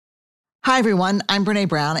Hi, everyone. I'm Brené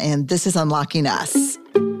Brown, and this is Unlocking Us.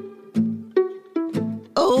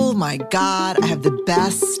 Oh, my God. I have the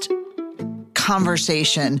best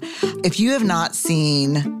conversation. If you have not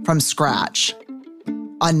seen From Scratch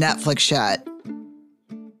on Netflix yet,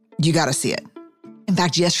 you got to see it. In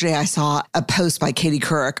fact, yesterday I saw a post by Katie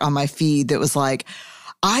Couric on my feed that was like,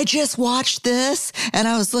 I just watched this and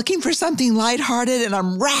I was looking for something lighthearted and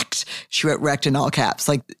I'm wrecked. She wrote wrecked in all caps.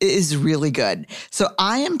 Like, it is really good. So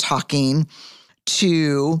I am talking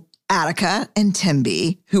to Attica and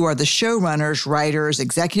Tembi, who are the showrunners, writers,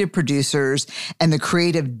 executive producers, and the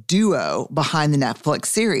creative duo behind the Netflix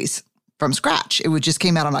series From Scratch. It just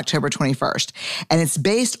came out on October 21st. And it's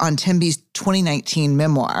based on Tembi's 2019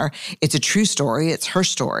 memoir. It's a true story. It's her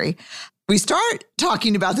story. We start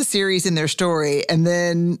talking about the series and their story, and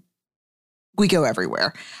then we go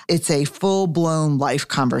everywhere. It's a full-blown life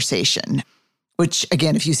conversation, which,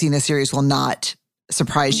 again, if you've seen the series, will not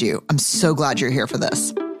surprise you. I'm so glad you're here for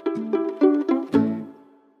this.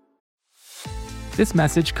 This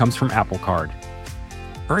message comes from Apple Card.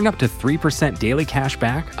 Earn up to 3% daily cash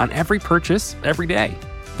back on every purchase every day.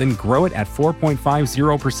 Then grow it at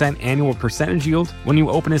 4.50% annual percentage yield when you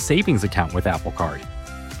open a savings account with Apple Card.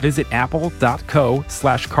 Visit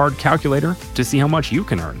apple.co/card calculator to see how much you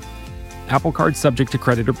can earn. Apple Card subject to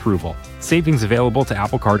credit approval. Savings available to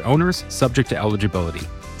Apple Card owners subject to eligibility.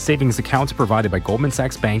 Savings accounts provided by Goldman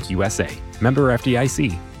Sachs Bank USA. Member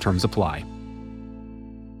FDIC. Terms apply.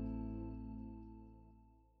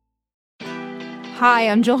 Hi,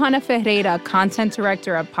 I'm Johanna Ferreira, Content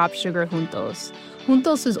Director at Pop Sugar Juntos.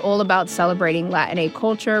 Juntos is all about celebrating Latinx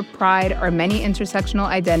culture, pride, our many intersectional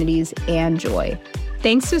identities, and joy.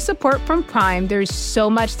 Thanks to support from Prime, there's so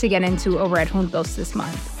much to get into over at Juntos this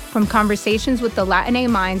month. From conversations with the Latinx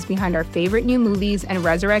minds behind our favorite new movies and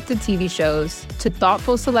resurrected TV shows, to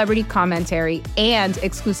thoughtful celebrity commentary and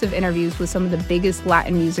exclusive interviews with some of the biggest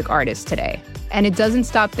Latin music artists today. And it doesn't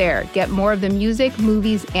stop there. Get more of the music,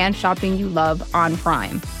 movies, and shopping you love on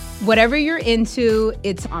Prime. Whatever you're into,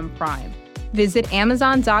 it's on Prime. Visit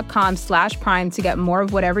Amazon.com/Prime to get more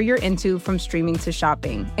of whatever you're into, from streaming to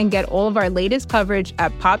shopping. And get all of our latest coverage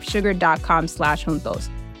at popsugar.com/juntos.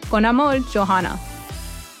 Con amor, Johanna.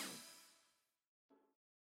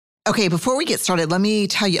 Okay, before we get started, let me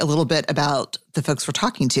tell you a little bit about the folks we're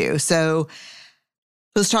talking to. So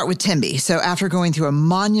let's start with Tembi. So after going through a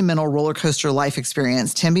monumental roller coaster life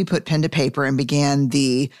experience, Tembi put pen to paper and began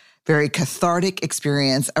the very cathartic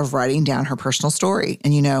experience of writing down her personal story.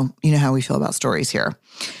 And you know how we feel about stories here.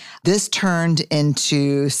 This turned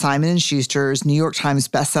into Simon & Schuster's New York Times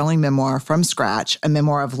bestselling memoir, From Scratch, a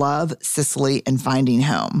memoir of love, Sicily, and finding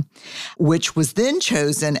home, which was then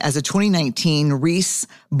chosen as a 2019 Reese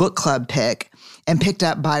Book Club pick and picked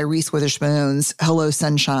up by Reese Witherspoon's Hello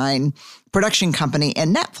Sunshine production company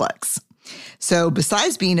and Netflix. So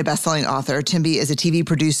besides being a best-selling author, Tembi is a TV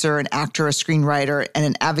producer, an actor, a screenwriter, and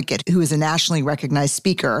an advocate who is a nationally recognized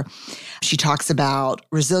speaker. She talks about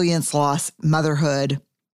resilience, loss, motherhood.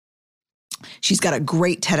 She's got a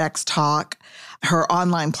great TEDx talk. Her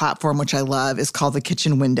online platform, which I love, is called The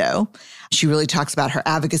Kitchen Window. She really talks about her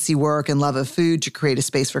advocacy work and love of food to create a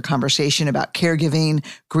space for conversation about caregiving,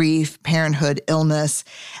 grief, parenthood, illness,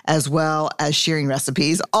 as well as sharing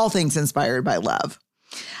recipes, all things inspired by love.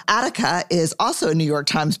 Attica is also a New York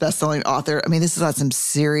Times bestselling author. I mean, this is got some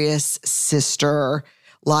serious sister,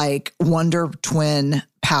 like Wonder Twin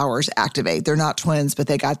powers activate. They're not twins, but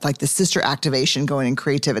they got like the sister activation going in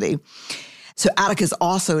creativity. So Attica is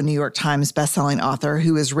also a New York Times bestselling author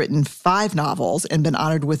who has written 5 novels and been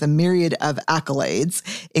honored with a myriad of accolades,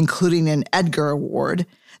 including an Edgar Award,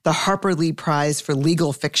 the Harper Lee Prize for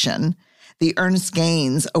Legal Fiction, the Ernest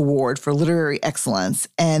Gaines Award for Literary Excellence,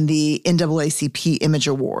 and the NAACP Image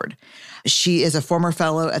Award. She is a former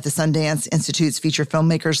fellow at the Sundance Institute's Feature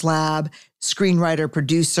Filmmakers Lab, screenwriter,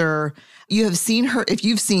 producer. You have seen her, if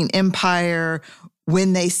you've seen Empire,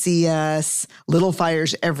 When They See Us, Little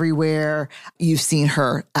Fires Everywhere, you've seen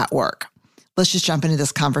her at work. Let's just jump into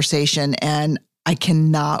this conversation, and I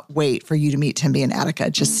cannot wait for you to meet Tembi and Attica.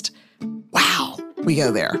 Just, wow, we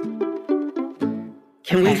go there.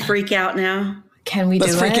 Can we freak out now? Can we do it?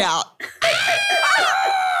 Let's freak out.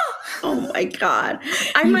 Oh my God.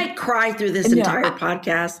 I might cry through this entire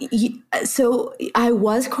podcast. So I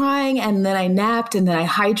was crying, and then I napped, and then I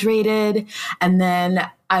hydrated, and then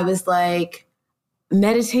I was like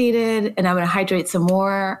meditated, and I'm going to hydrate some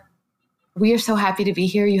more. We are so happy to be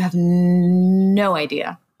here. You have no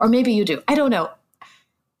idea. Or maybe you do. I don't know.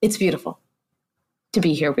 It's beautiful to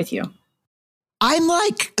be here with you. I'm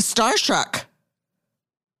like starstruck.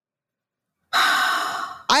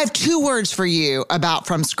 I have 2 words for you about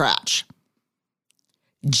From Scratch.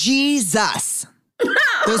 Jesus.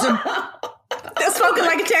 Those are spoken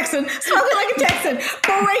like a Texan. Spoken like a Texan.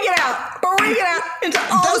 Bring it out. Bring it out into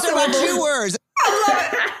all those are my syllables. 2 words. I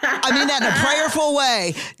love it. I mean that in a prayerful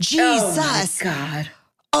way. Jesus. Oh my God.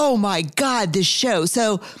 Oh my God, this show.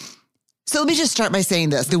 So let me just start by saying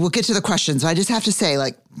this. Then we'll get to the questions. I just have to say,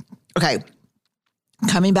 like, okay,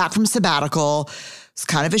 coming back from sabbatical, it's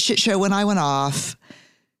kind of a shit show when I went off.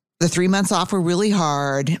 The 3 months off were really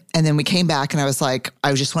hard. And then we came back and I was like,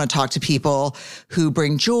 I just want to talk to people who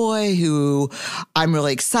bring joy, who I'm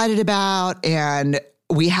really excited about. And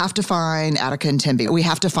we have to find Attica and Tembi. We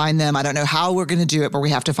have to find them. I don't know how we're going to do it, but we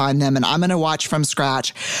have to find them. And I'm going to watch from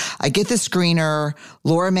scratch. I get the screener.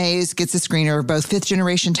 Laura Mays gets the screener, both 5th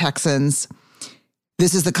generation Texans.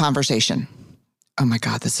 This is the conversation. Oh my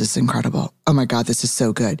God, this is incredible. Oh my God, this is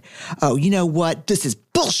so good. Oh, you know what? This is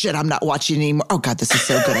bullshit. I'm not watching it anymore. Oh God, this is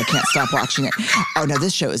so good. I can't stop watching it. Oh no,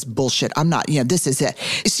 this show is bullshit. I'm not, this is it.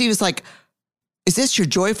 She was like, is this your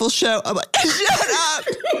joyful show? I'm like, shut up.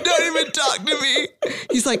 Don't even talk to me.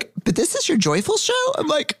 He's like, but this is your joyful show? I'm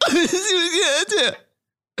like, yeah.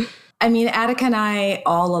 I mean, Attica and I,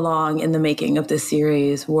 all along in the making of this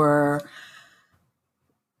series, were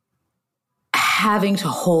having to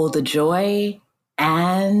hold the joy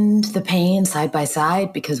and the pain side by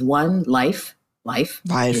side because one, life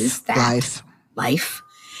is that. Life.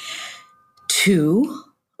 2,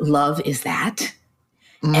 love is that.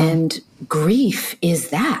 And grief is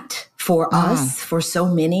that for us, for so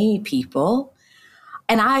many people.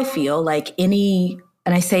 And I feel like and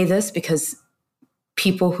I say this because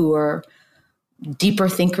people who are deeper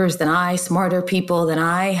thinkers than I, smarter people than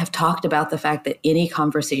I, have talked about the fact that any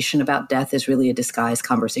conversation about death is really a disguised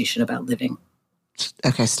conversation about living.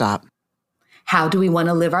 Okay, stop. How do we want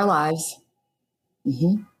to live our lives?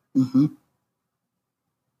 Yeah.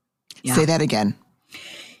 Say that again.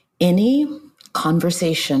 Any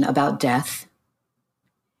conversation about death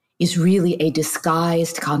is really a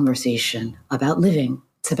disguised conversation about living.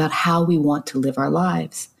 It's about how we want to live our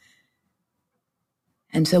lives.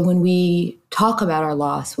 And so when we talk about our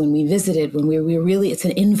loss, when we visit it, when we're really, it's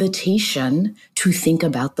an invitation to think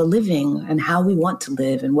about the living and how we want to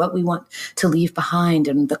live and what we want to leave behind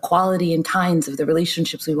and the quality and kinds of the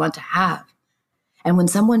relationships we want to have. And when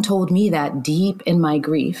someone told me that deep in my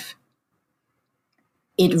grief,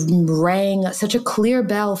 it rang such a clear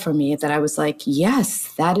bell for me that I was like,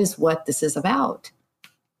 yes, that is what this is about.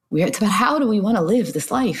 It's about how do we want to live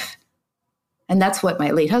this life? And that's what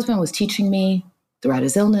my late husband was teaching me throughout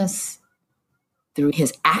his illness, through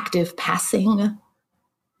his active passing,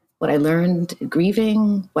 what I learned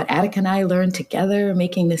grieving, what Attica and I learned together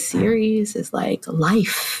making this series is like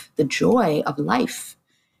life, the joy of life.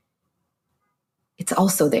 It's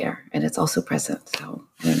also there and it's also present. So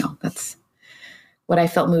I don't know, that's what I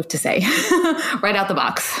felt moved to say right out the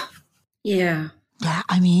box. Yeah. Yeah,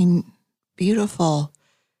 I mean, beautiful.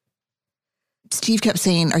 Steve kept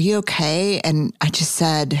saying, are you okay? And I just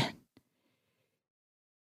said,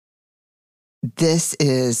 this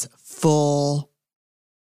is full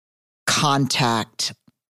contact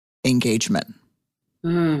engagement.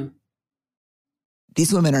 These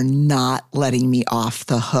women are not letting me off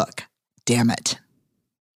the hook. Damn it.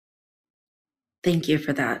 Thank you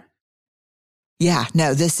for that. Yeah,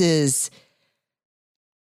 no, this is,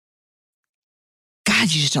 God,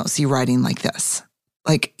 you just don't see writing like this.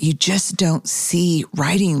 Like, you just don't see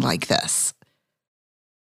writing like this.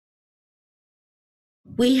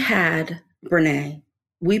 We had, Brené,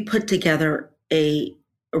 we put together a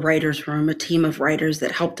writer's room, a team of writers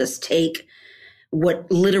that helped us take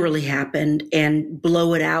what literally happened and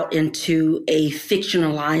blow it out into a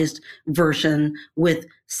fictionalized version with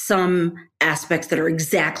some aspects that are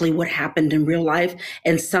exactly what happened in real life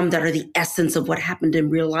and some that are the essence of what happened in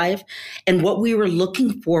real life. And what we were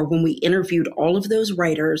looking for when we interviewed all of those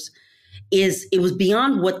writers is it was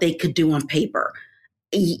beyond what they could do on paper.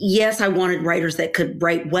 Yes, I wanted writers that could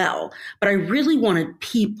write well, but I really wanted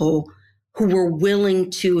people who were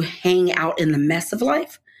willing to hang out in the mess of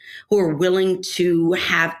life, who are willing to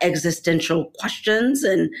have existential questions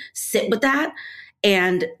and sit with that.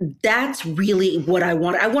 And that's really what I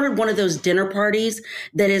wanted. I wanted one of those dinner parties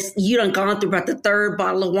that is, you done gone through about the third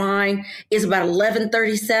bottle of wine. It's about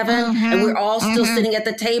 11:37 and we're all still sitting at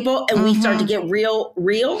the table and we start to get real.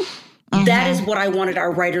 That is what I wanted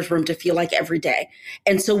our writer's room to feel like every day.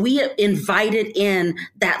 And so we invited in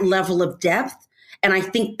that level of depth. And I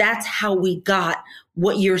think that's how we got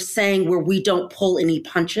what you're saying, where we don't pull any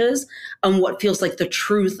punches on what feels like the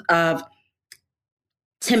truth of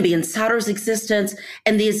Tembi and Sauter's existence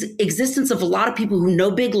and the existence of a lot of people who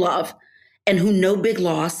know big love and who know big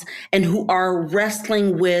loss and who are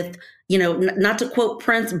wrestling with, not to quote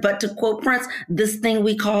Prince, but to quote Prince, this thing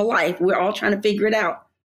we call life. We're all trying to figure it out.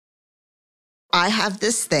 I have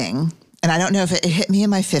this thing, and I don't know if it hit me in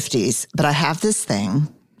my 50s, but I have this thing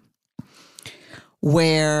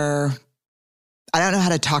where I don't know how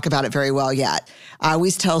to talk about it very well yet. I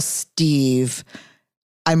always tell Steve,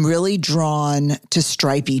 I'm really drawn to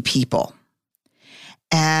stripy people.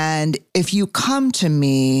 And if you come to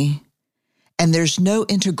me and there's no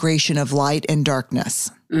integration of light and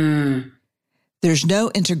darkness, there's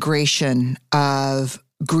no integration of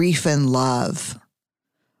grief and love,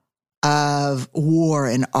 of war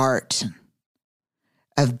and art,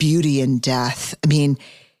 of beauty and death. I mean,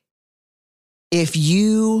 if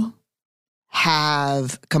you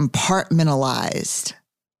have compartmentalized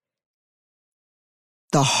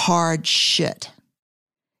the hard shit,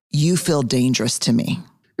 you feel dangerous to me.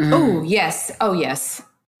 Oh, yes. Oh, yes.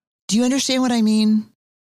 Do you understand what I mean?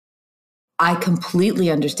 I completely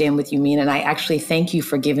understand what you mean. And I actually thank you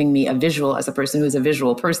for giving me a visual, as a person who's a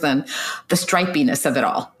visual person, the stripiness of it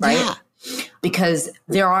all, right? Yeah. Because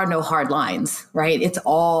there are no hard lines, right? It's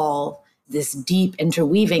all this deep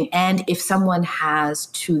interweaving. And if someone has,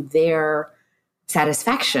 to their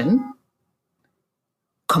satisfaction,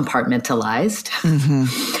 compartmentalized,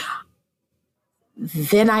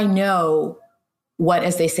 then I know what,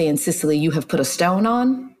 as they say in Sicily, you have put a stone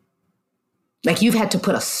on. Like you've had to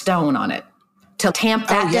put a stone on it. To tamp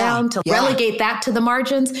that down, to relegate that to the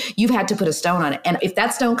margins, you've had to put a stone on it. And if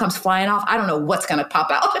that stone comes flying off, I don't know what's going to pop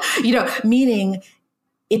out, meaning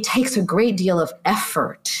it takes a great deal of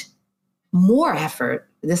effort, more effort.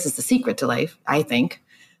 This is the secret to life, I think,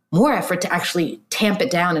 more effort to actually tamp it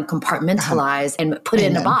down and compartmentalize and put it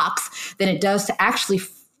in a box than it does to actually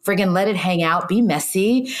friggin' let it hang out, be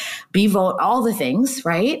messy, all the things,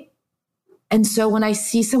 right? And so when I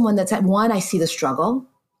see someone that's at one, I see the struggle,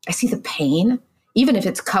 I see the pain, even if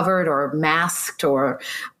it's covered or masked or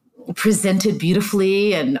presented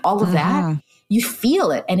beautifully and all of that, you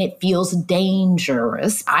feel it and it feels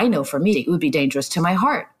dangerous. I know for me, it would be dangerous to my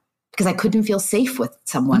heart because I couldn't feel safe with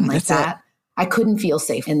someone like that. I couldn't feel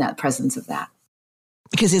safe in that presence of that.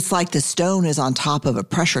 Because it's like the stone is on top of a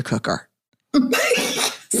pressure cooker.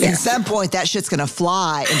 At some point, that shit's going to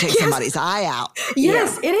fly and take somebody's eye out.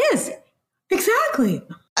 Yes, it is. Exactly.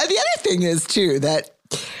 And the other thing is, too, that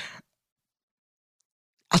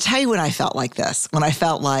I'll tell you when I felt like this, when I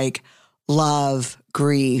felt like love,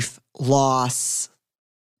 grief, loss,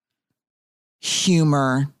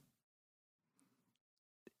 humor.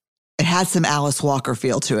 It had some Alice Walker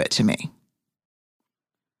feel to it to me.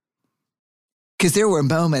 Because there were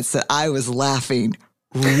moments that I was laughing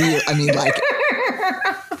and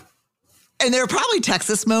there were probably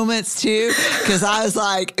Texas moments too, because I was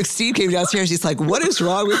like, Steve came downstairs, he's like, what is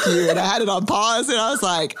wrong with you? And I had it on pause and I was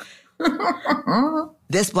like,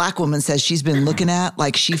 this Black woman says she's been looking at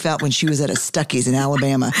like she felt when she was at a Stuckey's in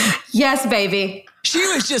Alabama. Yes, baby. She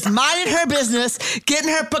was just minding her business, getting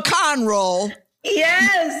her pecan roll.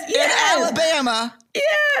 Yes. In Alabama.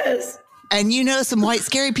 Yes. And some white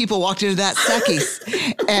scary people walked into that Stuckey's.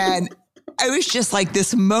 And it was just like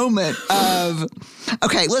this moment of,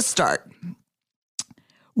 okay, let's start.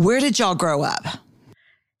 Where did y'all grow up?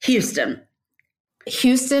 Houston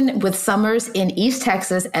with summers in East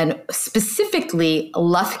Texas and specifically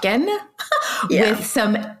Lufkin with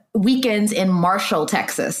some weekends in Marshall,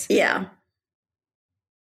 Texas. Yeah.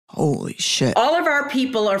 Holy shit. All of our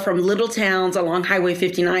people are from little towns along Highway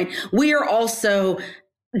 59. We are also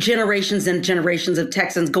generations and generations of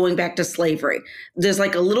Texans going back to slavery. There's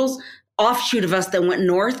like a little offshoot of us that went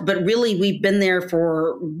north, but really we've been there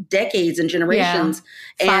for decades and generations.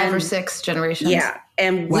 Yeah, 5 or 6 generations. Yeah.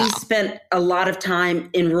 And we spent a lot of time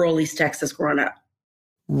in rural East Texas growing up.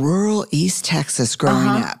 Rural East Texas growing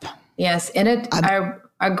up. Yes. And our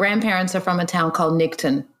grandparents are from a town called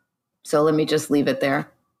Nigton. So let me just leave it there.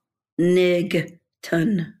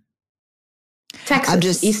 Nigton.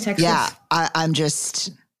 Texas, East Texas. Yeah.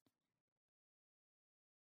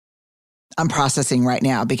 I'm processing right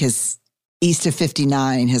now because east of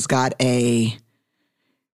 59 has got when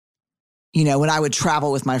I would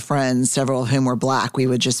travel with my friends, several of whom were Black, we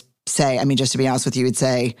would just say, just to be honest with you, we'd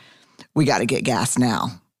say, we got to get gas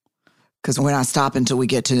now because we're not stopping until we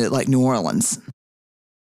get to like New Orleans.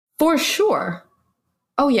 For sure.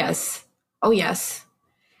 Oh, yes. Oh, yes.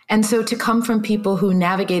 And so to come from people who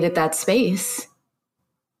navigated that space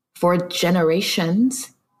for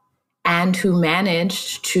generations and who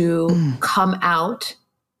managed to come out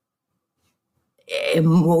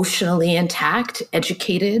emotionally intact,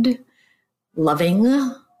 educated,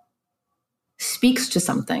 loving, speaks to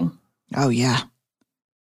something. Oh, yeah.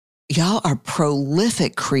 y'all are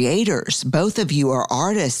prolific creators. Both of you are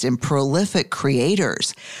artists and prolific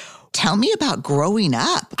creators. Tell me about growing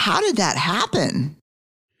up. How did that happen?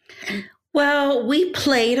 Well, we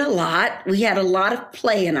played a lot. We had a lot of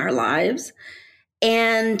play in our lives.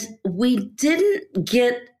 And we didn't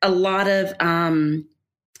get a lot of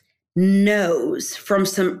no's from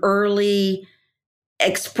some early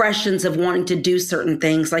expressions of wanting to do certain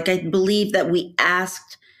things. Like, I believe that we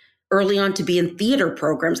asked early on to be in theater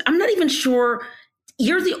programs. I'm not even sure.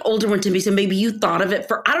 You're the older one to me, so maybe you thought of it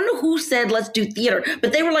for, I don't know who said, let's do theater,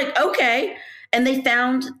 but they were like, okay. And they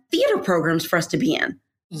found theater programs for us to be in.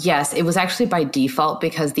 Yes, it was actually by default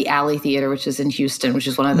because the Alley Theater, which is in Houston, which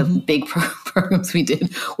is one of the big programs we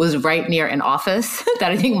did, was right near an office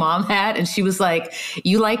that I think Mom had. And she was like,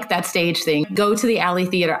 you like that stage thing, go to the Alley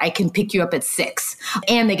Theater. I can pick you up at 6.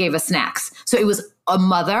 And they gave us snacks. So it was a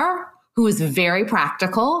mother who was very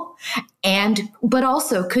practical but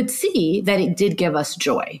also could see that it did give us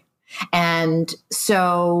joy. And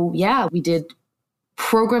so, yeah, we did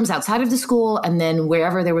programs outside of the school, and then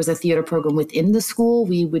wherever there was a theater program within the school,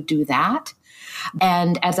 we would do that.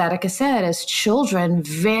 And as Attica said, as children,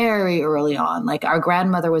 very early on, like our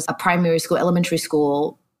grandmother was a primary school, elementary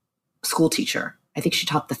school teacher. I think she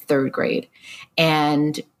taught the 3rd grade,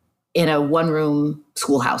 and in a one-room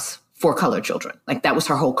schoolhouse for colored children. Like, that was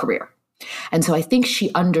her whole career. And so I think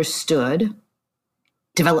she understood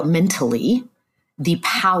developmentally the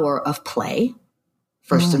power of play,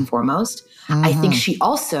 first and foremost. I think she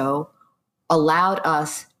also allowed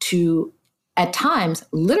us to, at times,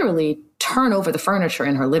 literally turn over the furniture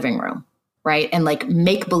in her living room, right? And like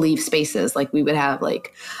make believe spaces. Like, we would have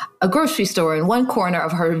like a grocery store in one corner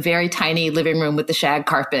of her very tiny living room with the shag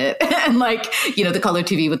carpet and like, you know, the color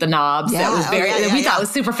TV with the knobs. That was we thought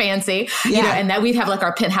was super fancy, you know, and that we'd have like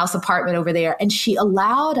our penthouse apartment over there. And she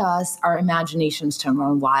allowed us, our imaginations to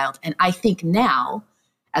run wild. And I think now,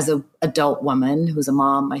 as an adult woman who's a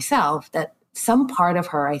mom myself, that some part of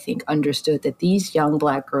her, I think, understood that these young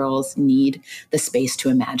Black girls need the space to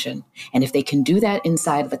imagine. And if they can do that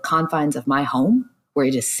inside the confines of my home, where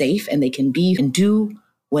it is safe and they can be and do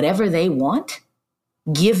whatever they want,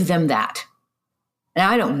 give them that. And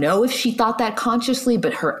I don't know if she thought that consciously,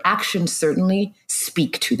 but her actions certainly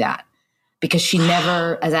speak to that. Because she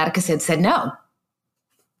never, as Attica said no.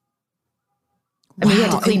 I mean, we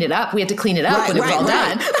had to clean it up. We had to clean it up when it was all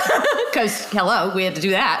done. Because, hello, we had to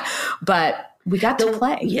do that. But we got to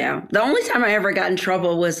play. Yeah. The only time I ever got in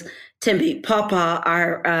trouble was Tembi, Papa,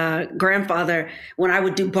 our grandfather. When I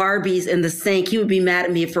would do Barbies in the sink, he would be mad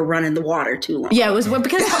at me for running the water too long. Yeah, it was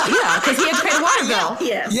because he had to pay the water bill.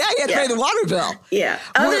 Yeah, he had to pay the water bill. Yeah.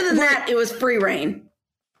 Other than that, it was free reign.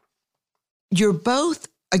 You're both,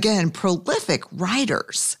 again, prolific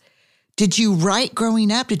writers. Did you write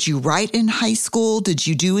growing up? Did you write in high school? Did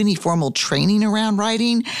you do any formal training around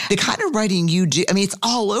writing? The kind of writing you do, I mean, it's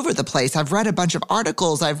all over the place. I've read a bunch of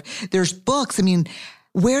articles. There's books. I mean,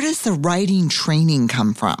 where does the writing training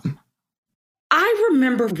come from? I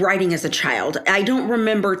remember writing as a child. I don't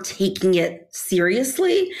remember taking it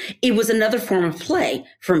seriously. It was another form of play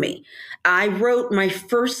for me. I wrote my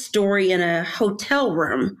first story in a hotel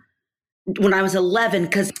room when I was 11,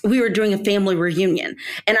 because we were doing a family reunion,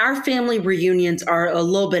 and our family reunions are a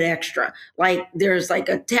little bit extra. Like, there's like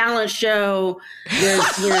a talent show.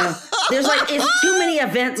 There's, you know, there's like, it's too many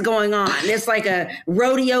events going on. It's like a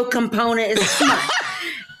rodeo component. It's too much.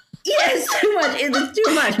 Yeah, it's too much. It's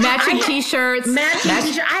too much. Matching t-shirts. Matching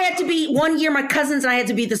t-shirts. I had to be, one year, my cousins and I had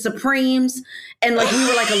to be the Supremes. And like, we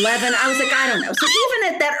were like 11. I was like, I don't know. So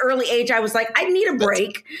even at that early age, I was like, I need a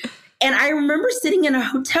break. And I remember sitting in a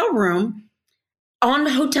hotel room on the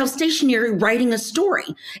hotel stationery writing a story.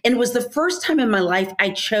 And it was the first time in my life I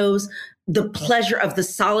chose the pleasure of the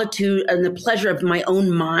solitude and the pleasure of my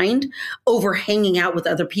own mind over hanging out with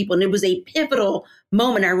other people. And it was a pivotal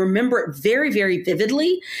moment. I remember it very, very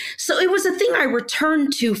vividly. So it was a thing I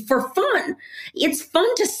returned to for fun. It's fun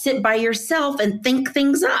to sit by yourself and think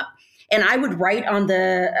things up. And I would write on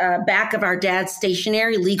the back of our dad's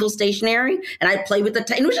stationery, legal stationery, and I'd play with the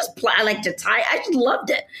tie. And it was just, I liked to tie. I just loved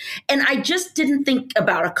it. And I just didn't think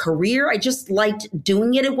about a career. I just liked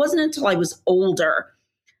doing it. It wasn't until I was older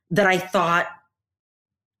that I thought,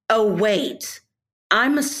 oh, wait,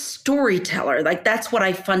 I'm a storyteller. Like, that's what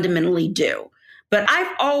I fundamentally do. But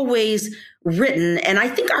I've always written, and I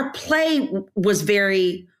think our play was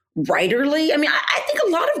very writerly. I mean, I think a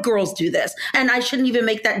lot of girls do this, and I shouldn't even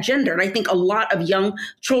make that gendered. I think a lot of young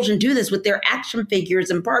children do this with their action figures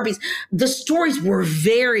and Barbies. The stories were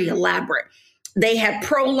very elaborate. They had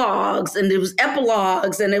prologues and it was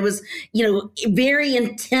epilogues, and it was, you know, very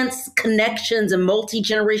intense connections and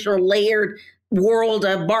multi-generational layered world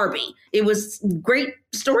of Barbie. It was great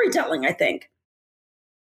storytelling, I think.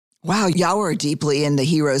 Wow, y'all were deeply in the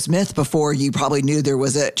hero's myth before you probably knew there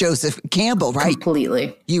was a Joseph Campbell, right?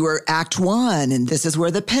 Completely. You were Act 1, and this is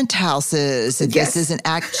where the penthouse is, and Yes. this is in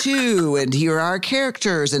Act 2, and here are our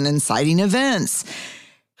characters and inciting events.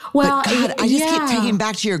 Well, but God, I just keep taking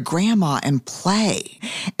back to your grandma and play.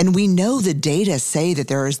 And we know the data say that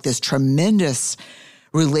there is this tremendous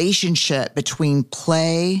relationship between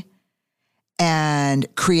play and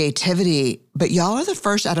creativity. But y'all are the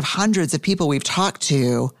first out of hundreds of people we've talked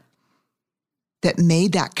to that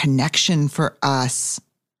made that connection for us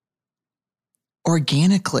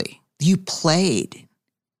organically. You played.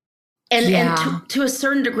 And to a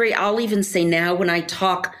certain degree, I'll even say now when I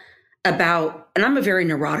talk about, and I'm a very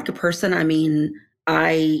neurotic person. I mean,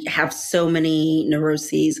 I have so many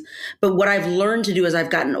neuroses, but what I've learned to do as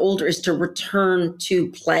I've gotten older is to return to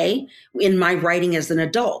play in my writing as an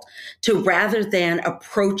adult, to rather than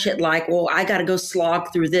approach it like, well, I got to go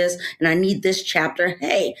slog through this and I need this chapter.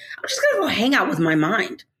 Hey, I'm just going to go hang out with my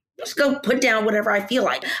mind. Just go put down whatever I feel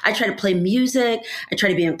like. I try to play music. I try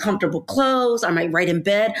to be in comfortable clothes. I might write in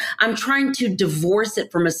bed. I'm trying to divorce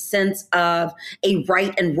it from a sense of a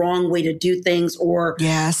right and wrong way to do things or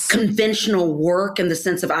conventional work in the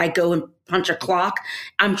sense of I go and punch a clock.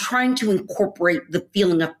 I'm trying to incorporate the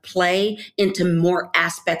feeling of play into more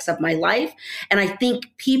aspects of my life. And I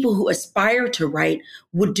think people who aspire to write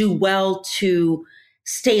would do well to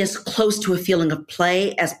stay as close to a feeling of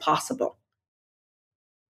play as possible.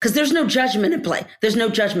 Because there's no judgment in play. There's no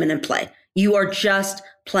judgment in play. You are just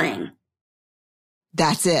playing.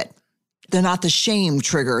 That's it. They're not the shame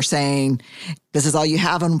trigger saying, this is all you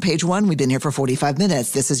have on page 1. We've been here for 45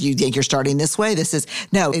 minutes. This is, you think you're starting this way.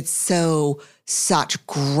 No, it's such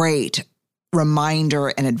great reminder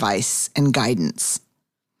and advice and guidance.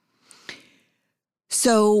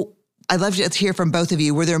 So I'd love to hear from both of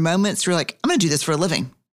you. Were there moments where you're like, I'm going to do this for a living?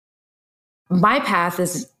 My path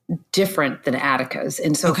is different than Attica's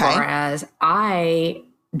insofar as I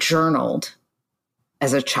journaled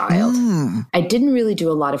as a child. I didn't really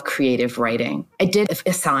do a lot of creative writing. I did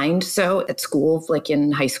assigned so at school, like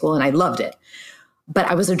in high school, and I loved it. But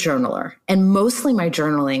I was a journaler. And mostly my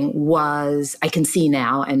journaling was, I can see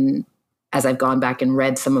now, and as I've gone back and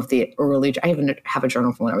read some of the early, I even have a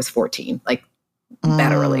journal from when I was 14, like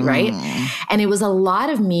that early, right? And it was a lot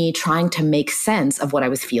of me trying to make sense of what I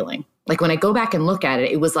was feeling. Like when I go back and look at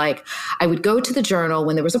it, it was like I would go to the journal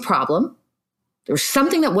when there was a problem. There was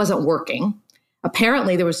something that wasn't working.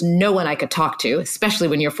 Apparently, there was no one I could talk to, especially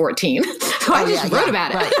when you're 14. So I just wrote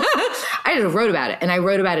about it. Right. I just wrote about it. And I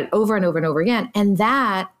wrote about it over and over and over again. And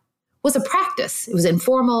that was a practice. It was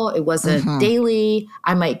informal. It wasn't daily.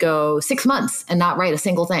 I might go 6 months and not write a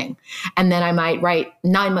single thing. And then I might write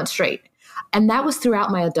 9 months straight. And that was throughout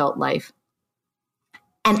my adult life.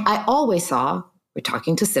 And I always saw, we're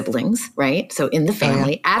talking to siblings, right? So in the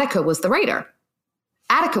family, Attica was the writer.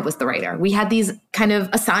 We had these kind of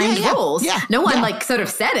assigned roles. No one like sort of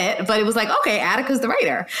said it, but it was like, okay, Attica's the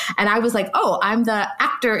writer. And I was like, oh, I'm the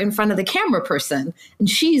actor in front of the camera person and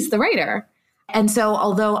she's the writer. And so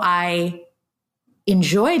although I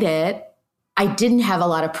enjoyed it, I didn't have a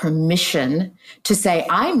lot of permission to say,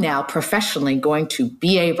 I'm now professionally going to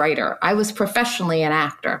be a writer. I was professionally an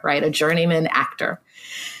actor, right? A journeyman actor.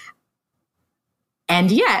 And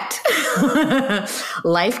yet,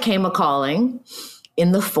 life came a calling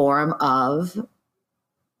in the form of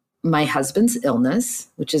my husband's illness,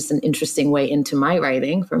 which is an interesting way into my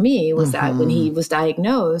writing for me, was that when he was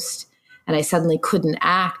diagnosed and I suddenly couldn't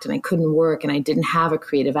act and I couldn't work and I didn't have a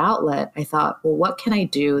creative outlet, I thought, well, what can I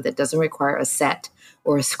do that doesn't require a set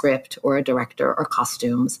or a script or a director or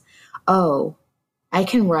costumes? Oh, I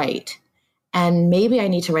can write. And maybe I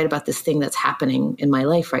need to write about this thing that's happening in my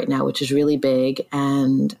life right now, which is really big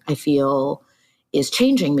and I feel is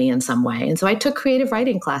changing me in some way. And so I took creative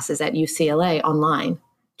writing classes at UCLA online,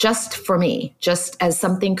 just for me, just as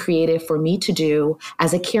something creative for me to do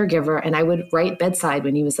as a caregiver. And I would write bedside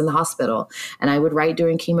when he was in the hospital, and I would write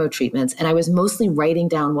during chemo treatments. And I was mostly writing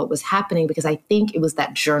down what was happening because I think it was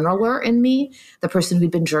that journaler in me, the person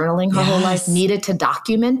who'd been journaling her whole life, needed to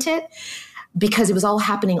document it, because it was all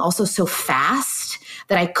happening also so fast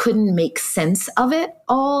that I couldn't make sense of it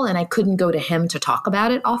all. And I couldn't go to him to talk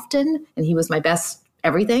about it often. And he was my best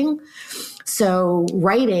everything. So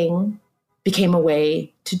writing became a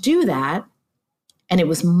way to do that. And it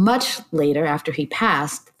was much later after he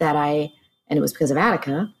passed that and it was because of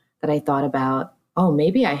Attica, that I thought about, oh,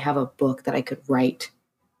 maybe I have a book that I could write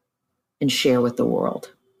and share with the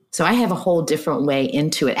world. So I have a whole different way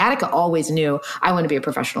into it. Attica always knew I want to be a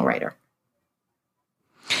professional writer.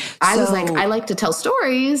 I was like, I like to tell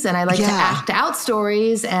stories and I like to act out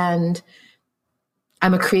stories, and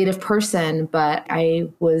I'm a creative person, but I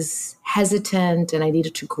was hesitant and I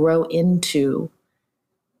needed to grow into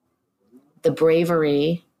the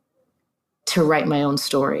bravery to write my own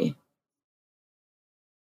story.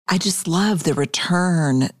 I just love the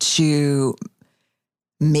return to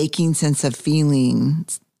making sense of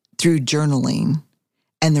feelings through journaling,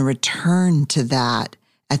 and the return to that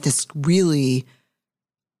at this really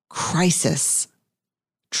crisis,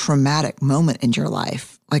 traumatic moment in your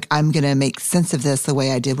life. Like, I'm going to make sense of this the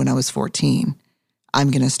way I did when I was 14.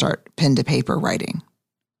 I'm going to start pen to paper writing.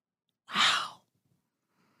 Wow.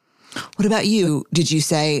 What about you? Did you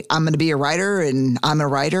say, I'm going to be a writer and I'm a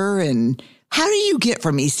writer? And how do you get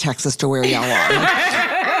from East Texas to where y'all are?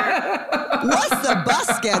 Like, what's the bus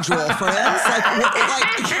schedule, friends?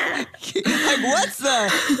 Like what's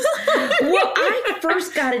the... Well, I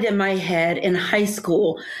first got it in my head in high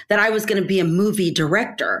school that I was going to be a movie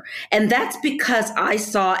director. And that's because I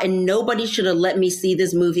saw, and nobody should have let me see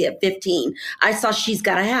this movie at 15. I saw She's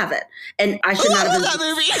Gotta Have It. And I should not have been that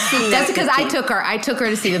movie. seeing That's that because I took her. I took her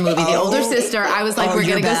to see the movie. The older sister. I was like, we're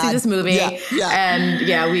going to go see this movie. Yeah.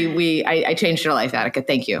 And I changed her life, Attica.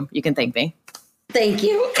 Thank you. You can thank me. Thank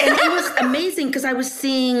you. And it was amazing because I was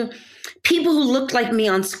seeing people who looked like me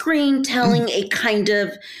on screen telling a kind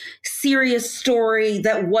of serious story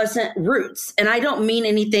that wasn't Roots. And I don't mean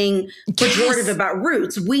anything pejorative about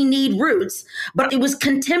Roots. We need Roots. But it was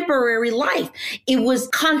contemporary life. It was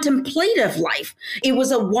contemplative life. It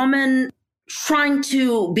was a woman trying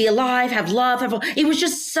to be alive, have love. It was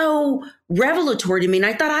just so revelatory to me. And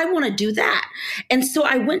I thought, I want to do that. And so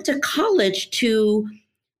I went to college to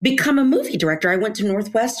become a movie director. I went to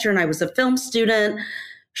Northwestern. I was a film student.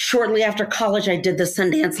 Shortly after college, I did the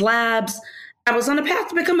Sundance Labs. I was on a path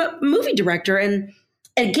to become a movie director. And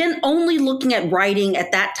again, only looking at writing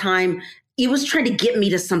at that time, it was trying to get me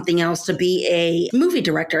to something else to be a movie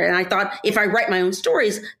director. And I thought, if I write my own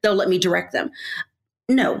stories, they'll let me direct them.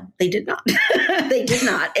 No, they did not. They did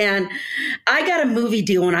not. And I got a movie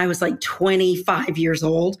deal when I was like 25 years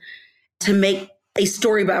old to make a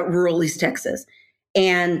story about rural East Texas.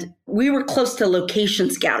 And we were close to location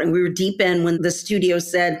scouting. We were deep in when the studio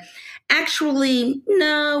said, actually,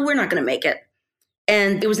 no, we're not going to make it.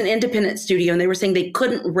 And it was an independent studio, and they were saying they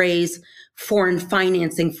couldn't raise foreign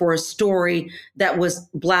financing for a story that was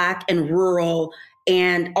Black and rural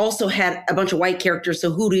and also had a bunch of white characters.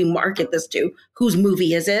 So who do you market this to? Whose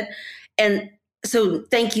movie is it? And so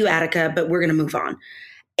thank you, Attica, but we're going to move on.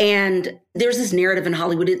 And there's this narrative in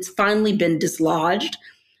Hollywood. It's finally been dislodged.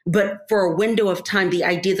 But for a window of time, the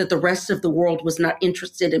idea that the rest of the world was not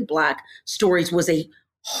interested in Black stories was a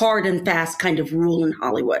hard and fast kind of rule in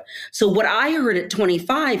Hollywood. So what I heard at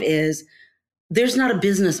 25 is there's not a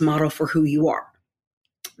business model for who you are.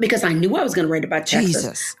 Because I knew I was going to write about Texas.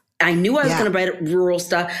 Jesus. I knew I was going to write rural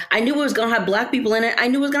stuff. I knew it was going to have Black people in it. I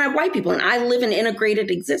knew it was going to have white people in it. I live an integrated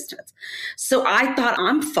existence. So I thought,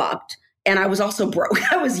 I'm fucked. And I was also broke.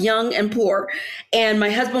 I was young and poor. And my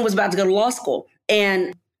husband was about to go to law school.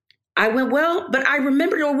 And I went, well, but I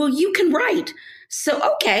remembered, well, you can write. So,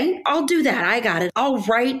 okay, I'll do that. I got it. I'll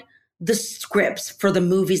write the scripts for the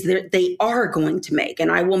movies that they are going to make,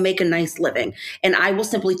 and I will make a nice living. And I will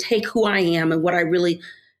simply take who I am and what I really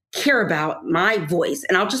care about, my voice,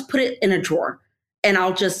 and I'll just put it in a drawer and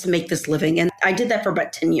I'll just make this living. And I did that for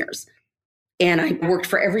about 10 years. And I worked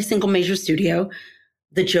for every single major studio.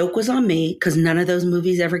 The joke was on me because none of those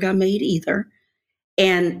movies ever got made either.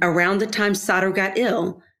 And around the time Sato got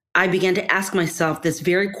ill, I began to ask myself this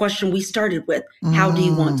very question we started with. How do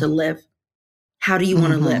you want to live? How do you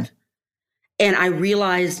want to live? And I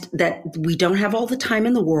realized that we don't have all the time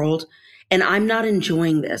in the world, and I'm not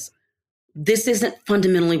enjoying this. This isn't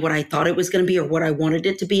fundamentally what I thought it was going to be or what I wanted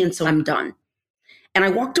it to be, and so I'm done. And I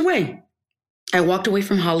walked away. I walked away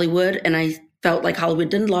from Hollywood, and I felt like Hollywood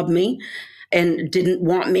didn't love me and didn't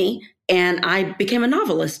want me. And I became a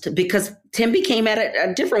novelist because Tembi came at it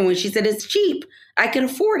a different way. She said, it's cheap. I can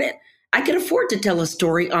afford it. I could afford to tell a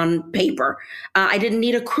story on paper. I didn't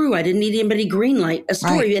need a crew. I didn't need anybody greenlight a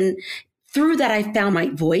story. Right. And through that, I found my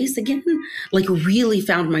voice again, like really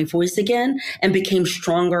found my voice again and became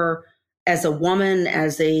stronger as a woman,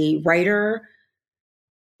 as a writer,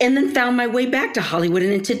 and then found my way back to Hollywood.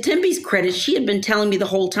 And to Tembi's credit, she had been telling me the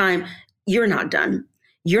whole time, you're not done.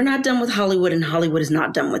 You're not done with Hollywood, and Hollywood is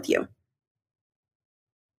not done with you.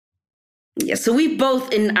 Yeah, so we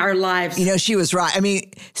both in our lives. You know, she was right. I mean,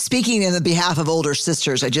 speaking in the behalf of older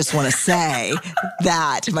sisters, I just want to say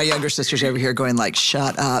that my younger sister's over here going like,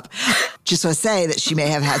 shut up. Just want to say that she may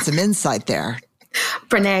have had some insight there.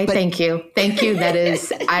 Brené, thank you. Thank you. That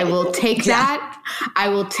is, I will take that I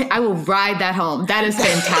will ride that home. That is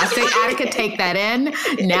fantastic. Attica, take that in.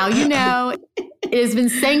 Now you know it has been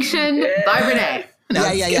sanctioned by Brené. No,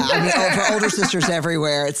 yeah. I mean, for older sisters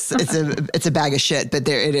everywhere, it's a bag of shit, but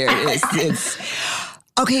there it is. It's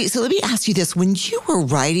okay. So let me ask you this: when you were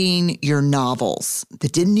writing your novels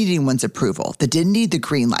that didn't need anyone's approval, that didn't need the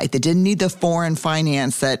green light, that didn't need the foreign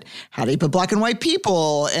finance, that how do you put black and white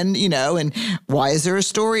people, and and why is there a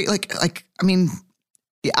story? I mean,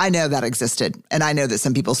 yeah, I know that existed, and I know that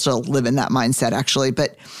some people still live in that mindset, actually.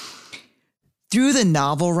 But through the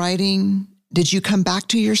novel writing, did you come back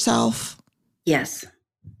to yourself? Yes.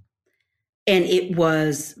 And it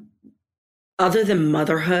was, other than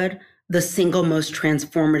motherhood, the single most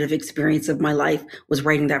transformative experience of my life was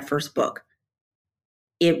writing that first book.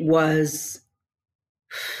 It was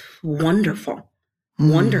wonderful,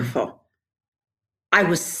 wonderful. I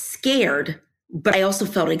was scared, but I also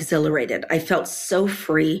felt exhilarated. I felt so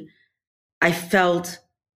free. I felt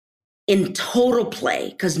in total play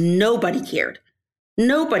because nobody cared.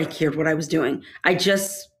 Nobody cared what I was doing. I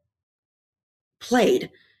just played.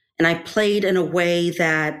 And I played in a way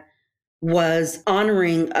that was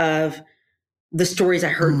honoring of the stories I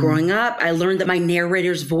heard growing up. I learned that my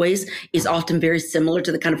narrator's voice is often very similar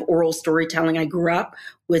to the kind of oral storytelling I grew up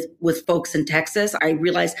with folks in Texas. I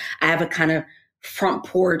realized I have a kind of front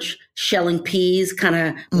porch shelling peas kind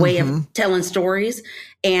of way of telling stories.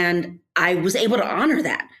 And I was able to honor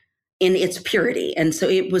that in its purity. And so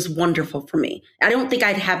it was wonderful for me. I don't think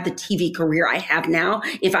I'd have the TV career I have now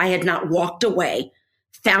if I had not walked away,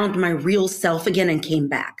 found my real self again, and came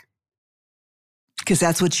back. Because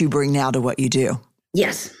that's what you bring now to what you do.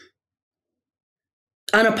 Yes.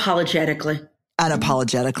 Unapologetically.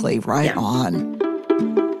 Unapologetically, right on.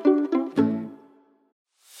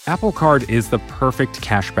 Apple Card is the perfect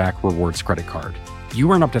cashback rewards credit card.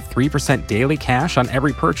 You earn up to 3% daily cash on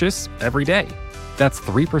every purchase every day. That's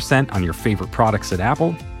 3% on your favorite products at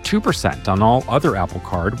Apple, 2% on all other Apple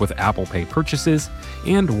Card with Apple Pay purchases,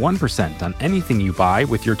 and 1% on anything you buy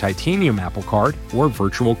with your titanium Apple Card or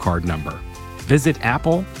virtual card number. Visit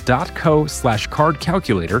apple.co/card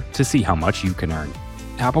calculator to see how much you can earn.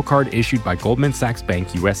 Apple Card issued by Goldman Sachs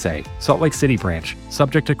Bank USA, Salt Lake City branch,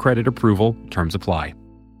 subject to credit approval, terms apply.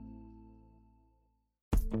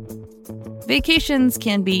 Vacations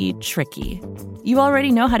can be tricky. You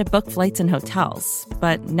already know how to book flights and hotels,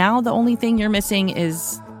 but now the only thing you're missing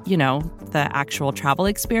is, the actual travel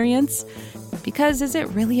experience. Because is it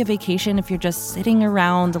really a vacation if you're just sitting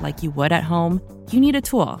around like you would at home? You need a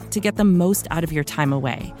tool to get the most out of your time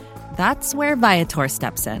away. That's where Viator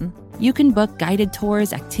steps in. You can book guided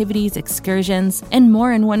tours, activities, excursions, and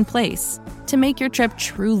more in one place to make your trip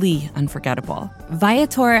truly unforgettable.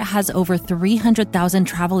 Viator has over 300,000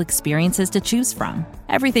 travel experiences to choose from.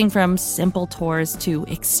 Everything from simple tours to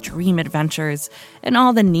extreme adventures and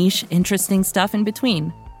all the niche, interesting stuff in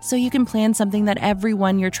between. So you can plan something that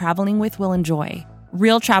everyone you're traveling with will enjoy.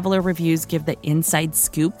 Real traveler reviews give the inside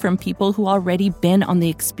scoop from people who already been on the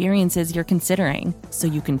experiences you're considering, so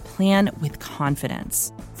you can plan with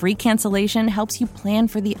confidence. Free cancellation helps you plan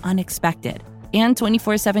for the unexpected. And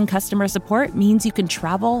 24/7 customer support means you can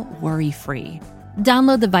travel worry-free.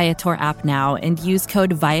 Download the Viator app now and use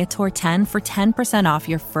code Viator10 for 10% off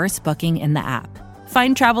your first booking in the app.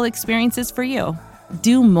 Find travel experiences for you.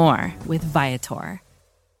 Do more with Viator.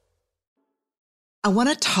 I want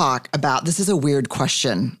to talk about, this is a weird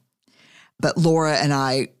question, but Laura and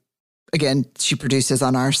I, again, she produces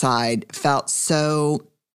on our side, felt so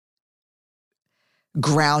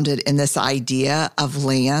grounded in this idea of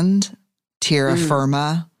land, terra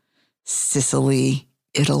firma, Sicily,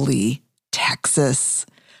 Italy, Texas,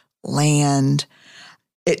 land.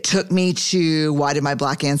 It took me to Why Did My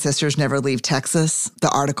Black Ancestors Never Leave Texas?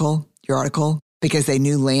 Your article, because they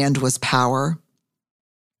knew land was power.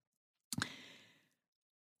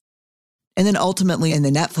 And then ultimately in the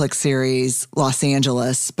Netflix series, Los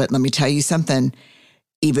Angeles. But let me tell you something,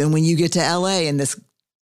 even when you get to LA in this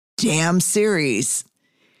damn series,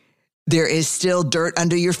 there is still dirt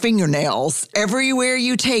under your fingernails. Everywhere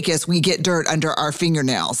you take us, we get dirt under our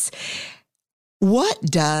fingernails. What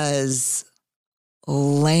does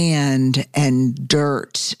land and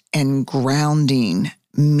dirt and grounding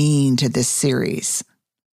mean to this series?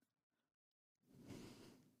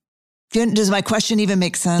 Does my question even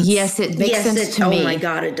make sense? Yes, it makes sense to me. Oh my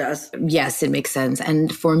God, it does. Yes, it makes sense.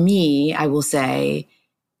 And for me, I will say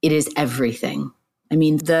it is everything. I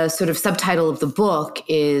mean, the sort of subtitle of the book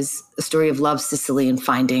is a story of love, Sicily, and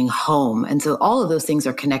finding home. And so all of those things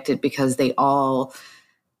are connected because they all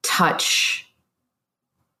touch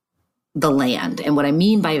the land. And what I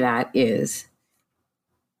mean by that is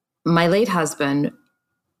my late husband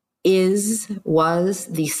was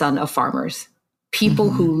the son of farmers, people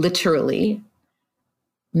who literally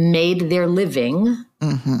made their living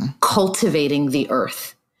cultivating the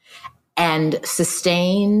earth and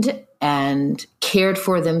sustained and cared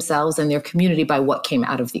for themselves and their community by what came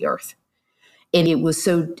out of the earth. And it was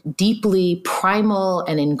so deeply primal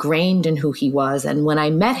and ingrained in who he was. And when I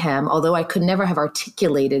met him, although I could never have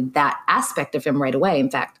articulated that aspect of him right away, in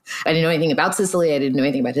fact, I didn't know anything about Sicily, I didn't know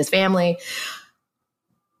anything about his family,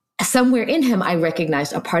 somewhere in him, I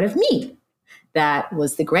recognized a part of me that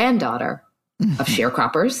was the granddaughter of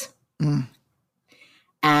sharecroppers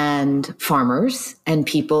and farmers and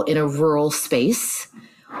people in a rural space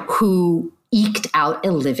who eked out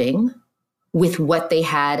a living with what they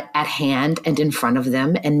had at hand and in front of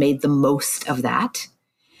them and made the most of that.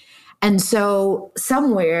 And so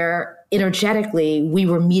somewhere energetically, we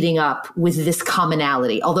were meeting up with this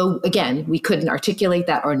commonality. Although, again, we couldn't articulate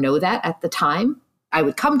that or know that at the time. I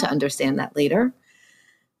would come to understand that later.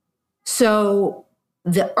 So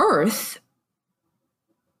the earth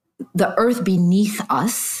beneath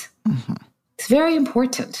us is very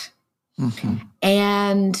important.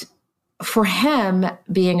 And for him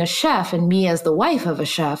being a chef and me as the wife of a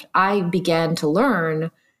chef, I began to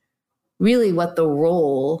learn really what the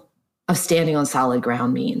role of standing on solid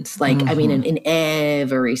ground means. Like, I mean, in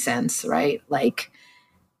every sense, right? Like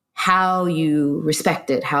how you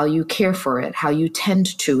respect it, how you care for it, how you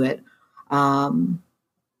tend to it,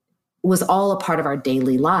 was all a part of our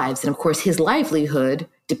daily lives. And of course, his livelihood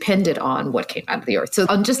depended on what came out of the earth. So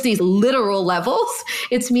on just these literal levels,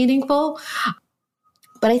 it's meaningful.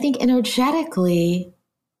 But I think energetically,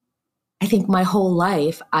 I think my whole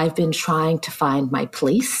life, I've been trying to find my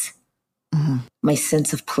place, my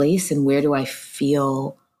sense of place, and where do I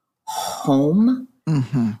feel home?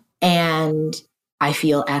 And I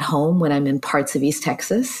feel at home when I'm in parts of East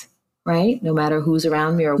Texas, right? No matter who's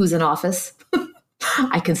around me or who's in office,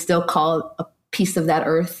 I can still call a piece of that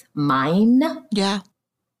earth mine. Yeah.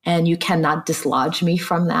 And you cannot dislodge me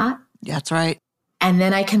from that. That's right. And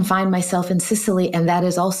then I can find myself in Sicily, and that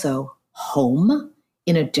is also home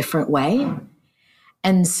in a different way.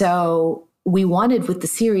 And so we wanted with the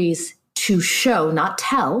series to show, not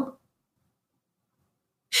tell,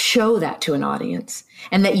 show that to an audience.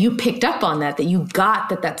 And that you picked up on that you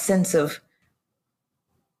got that sense of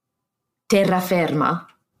terra firma,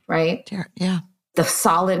 right? Yeah. The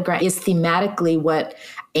solid ground is thematically what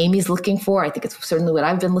Amy's looking for. I think it's certainly what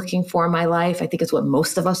I've been looking for in my life. I think it's what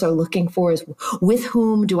most of us are looking for is with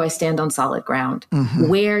whom do I stand on solid ground?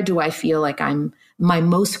 Where do I feel like I'm my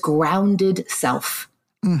most grounded self?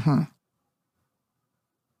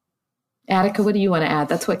 Attica, what do you want to add?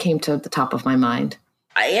 That's what came to the top of my mind.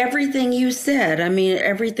 Everything you said. I mean,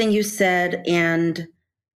 everything you said. And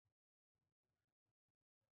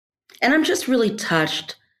I'm just really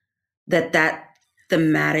touched that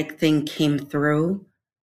thematic thing came through,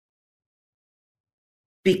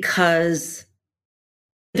 because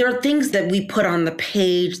there are things that we put on the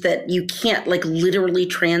page that you can't like literally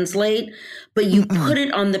translate, but you put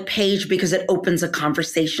it on the page because it opens a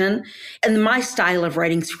conversation. And my style of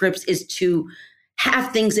writing scripts is to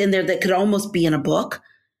have things in there that could almost be in a book.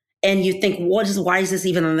 And you think, why is this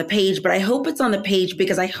even on the page? But I hope it's on the page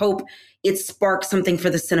because I hope it sparks something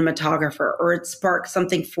for the cinematographer, or it sparks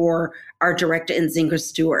something for our director, Nzinga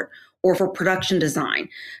Stewart, or for production design.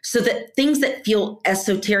 So that things that feel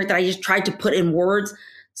esoteric that I just tried to put in words,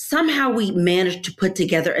 somehow we managed to put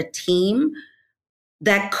together a team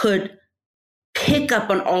that could pick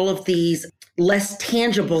up on all of these less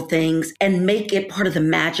tangible things and make it part of the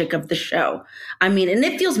magic of the show. I mean, and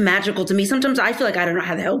it feels magical to me. Sometimes I feel like, I don't know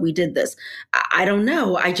how the hell we did this. I don't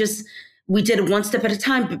know. We did it one step at a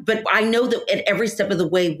time, but I know that at every step of the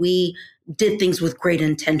way, we did things with great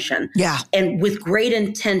intention. Yeah. And with great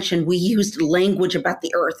intention, we used language about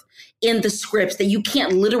the earth in the scripts that you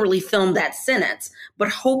can't literally film that sentence, but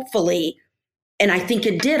hopefully, and I think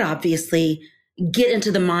it did obviously, get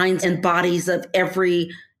into the minds and bodies of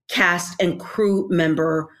every cast and crew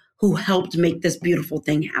member who helped make this beautiful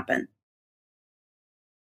thing happen.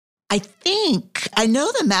 I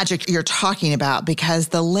know the magic you're talking about because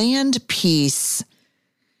the land piece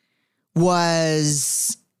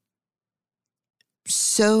was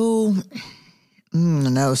so,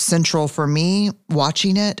 central for me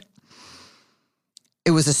watching it.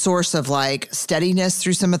 It was a source of like steadiness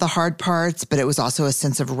through some of the hard parts, but it was also a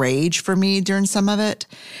sense of rage for me during some of it.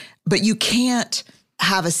 But you can't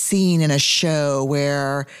have a scene in a show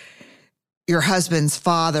where your husband's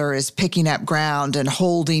father is picking up ground and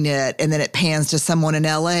holding it, and then it pans to someone in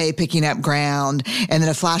LA picking up ground, and then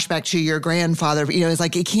a flashback to your grandfather. It's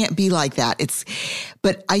like, it can't be like that.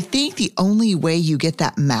 But I think the only way you get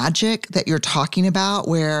that magic that you're talking about,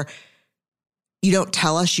 where you don't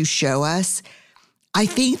tell us, you show us, I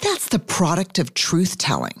think that's the product of truth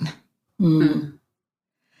telling. Mm.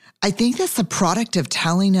 I think that's the product of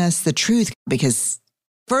telling us the truth, because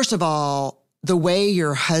first of all, the way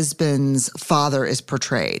your husband's father is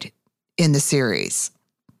portrayed in the series,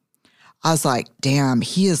 I was like, damn,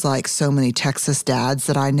 he is like so many Texas dads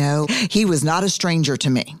that I know. He was not a stranger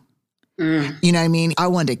to me. Mm. You know what I mean? I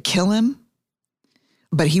wanted to kill him,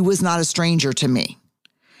 but he was not a stranger to me.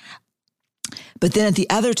 But then at the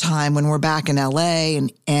other time, when we're back in LA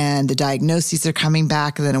and the diagnoses are coming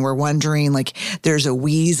back, and then we're wondering, like, there's a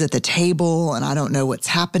wheeze at the table and I don't know what's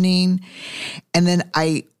happening. And then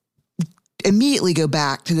I immediately go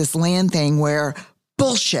back to this land thing where,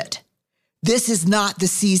 bullshit, this is not the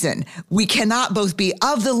season. We cannot both be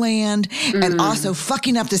of the land and also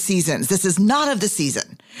fucking up the seasons. This is not of the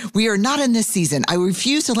season. We are not in this season. I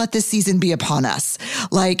refuse to let this season be upon us.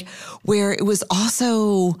 Like, where it was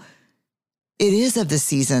also, it is of the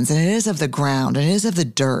seasons, and it is of the ground, and it is of the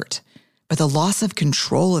dirt. But the loss of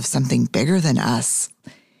control of something bigger than us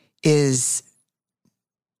is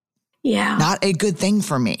not a good thing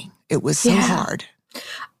for me. It was so hard.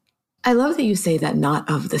 I love that you say that, not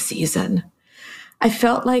of the season. I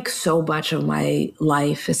felt like so much of my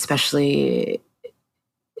life, especially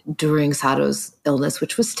during Saro's illness,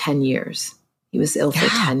 which was 10 years. He was ill for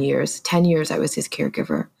 10 years. 10 years I was his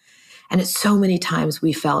caregiver. And it's so many times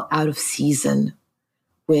we felt out of season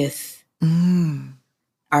with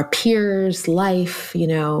our peers' life.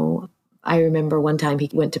 I remember one time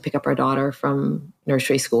he went to pick up our daughter from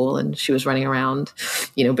nursery school, and she was running around,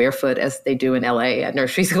 barefoot, as they do in LA at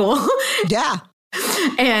nursery school. Yeah.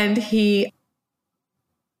 And he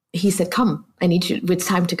said, come, I need you. It's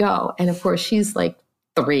time to go. And of course, she's like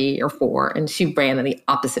 3 or 4, and she ran in the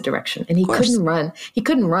opposite direction. And he couldn't run. He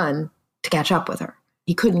couldn't run to catch up with her.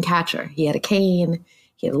 He couldn't catch her. He had a cane.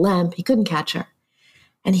 He had a limp. He couldn't catch her.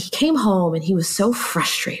 And he came home, and he was so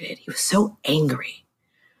frustrated. He was so angry.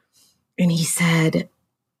 And he said,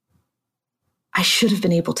 I should have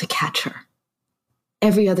been able to catch her.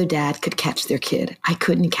 Every other dad could catch their kid. I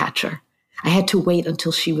couldn't catch her. I had to wait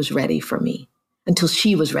until she was ready to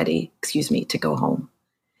go home.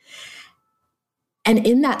 And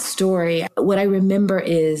in that story, what I remember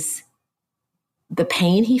is the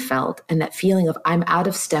pain he felt and that feeling of, I'm out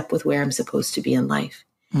of step with where I'm supposed to be in life.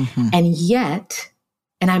 Mm-hmm.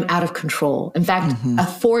 And I'm out of control. In fact, a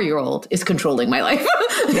 4-year-old is controlling my life,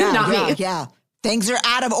 not me. Yeah. Things are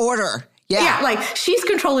out of order. Yeah, like she's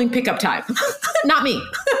controlling pickup time, not me.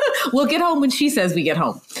 We'll get home when she says we get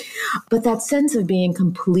home. But that sense of being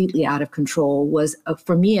completely out of control was,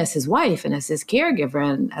 for me as his wife and as his caregiver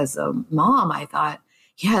and as a mom, I thought,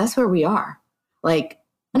 that's where we are. Like,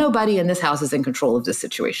 nobody in this house is in control of this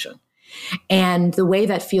situation. And the way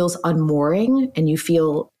that feels unmooring, and you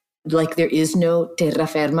feel like there is no terra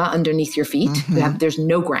firma underneath your feet. There's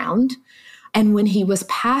no ground. And when he was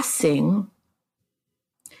passing,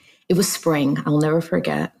 it was spring. I'll never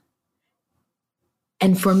forget.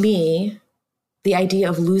 And for me, the idea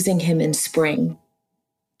of losing him in spring,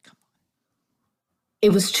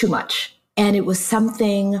 it was too much. And it was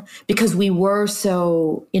something, because we were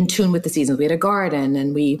so in tune with the seasons. We had a garden,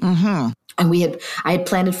 and I had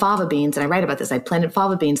planted fava beans, and I write about this. I planted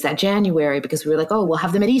fava beans that January because we were like, we'll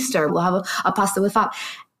have them at Easter. We'll have a pasta with fava.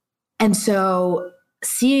 And so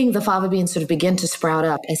seeing the fava beans sort of begin to sprout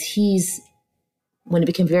up when it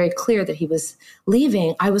became very clear that he was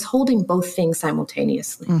leaving, I was holding both things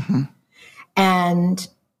simultaneously. Mm-hmm. And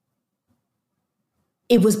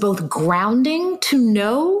it was both grounding to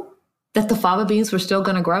know that the fava beans were still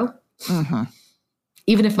going to grow,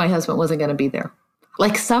 even if my husband wasn't going to be there.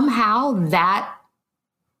 Like, somehow that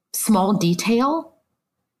small detail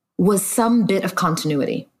was some bit of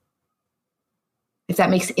continuity, if that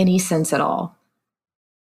makes any sense at all.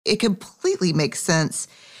 It completely makes sense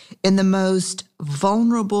in the most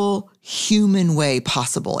vulnerable human way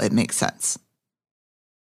possible. It makes sense.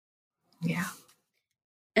 Yeah.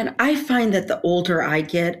 And I find that the older I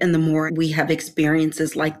get and the more we have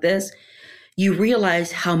experiences like this, you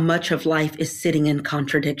realize how much of life is sitting in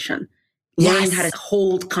contradiction. Learning how to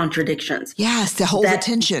hold contradictions. Yes, to hold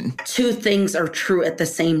attention. 2 things are true at the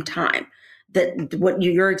same time. That what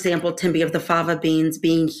your example, Tembi, of the fava beans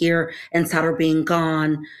being here and Saro being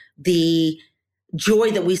gone, the joy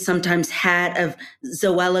that we sometimes had of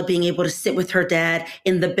Zoella being able to sit with her dad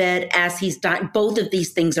in the bed as he's dying. Both of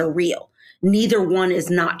these things are real. Neither one is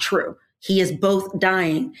not true. He is both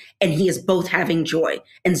dying and he is both having joy.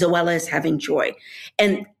 And Zoella is having joy.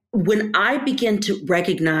 And when I begin to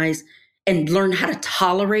recognize and learn how to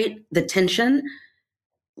tolerate the tension,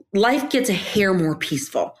 life gets a hair more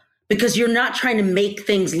peaceful because you're not trying to make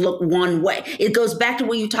things look one way. It goes back to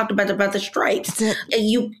what you talked about the strikes.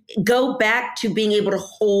 You go back to being able to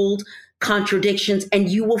hold contradictions and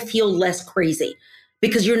you will feel less crazy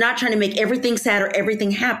because you're not trying to make everything sad or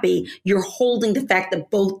everything happy. You're holding the fact that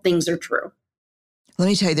both things are true. Let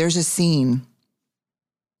me tell you, there's a scene.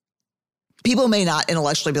 People may not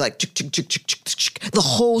intellectually be like, chick, chick, chick, chick, chick, chick. The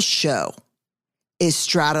whole show is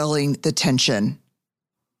straddling the tension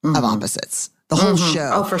of opposites. The whole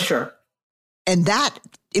show. Oh, for sure. And that,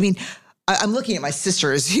 I mean, I'm looking at my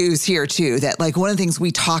sisters who's here too, that like one of the things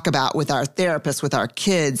we talk about with our therapists, with our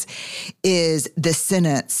kids is the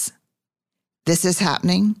sentence, this is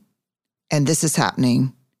happening and this is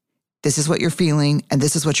happening. This is what you're feeling and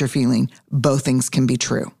this is what you're feeling. Both things can be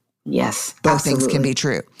true. Yes. Both absolutely. things can be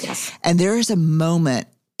true. Yes. And there is a moment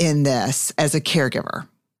in this as a caregiver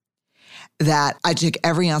that I took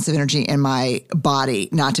every ounce of energy in my body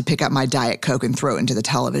not to pick up my Diet Coke and throw it into the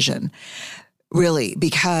television. Really,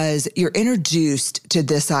 because you're introduced to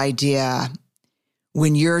this idea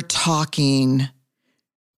when you're talking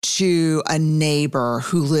to a neighbor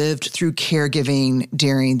who lived through caregiving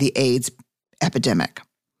during the AIDS epidemic.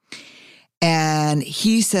 And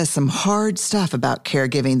he says some hard stuff about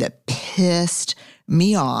caregiving that pissed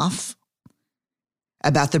me off,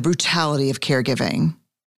 about the brutality of caregiving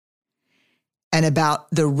and about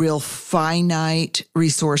the real finite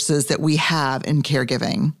resources that we have in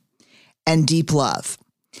caregiving and deep love.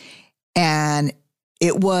 And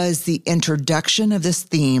it was the introduction of this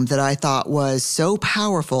theme that I thought was so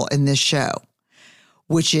powerful in this show,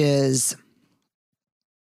 which is,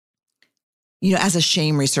 you know, as a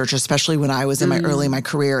shame researcher, especially when I was in my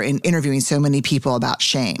career and interviewing so many people about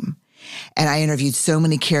shame. And I interviewed so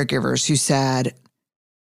many caregivers who said,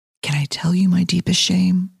 can I tell you my deepest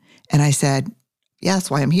shame? And I said, yeah,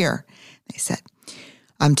 that's why I'm here. They said,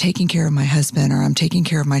 I'm taking care of my husband or I'm taking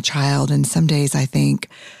care of my child. And some days I think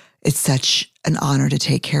it's such an honor to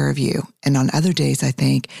take care of you. And on other days I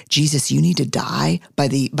think, Jesus, you need to die by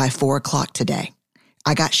 4:00 today.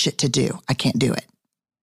 I got shit to do. I can't do it.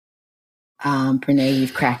 Brené,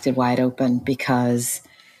 you've cracked it wide open because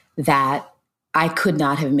that I could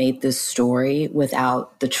not have made this story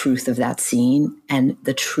without the truth of that scene and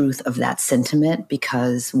the truth of that sentiment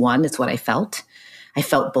because one, it's what I felt. I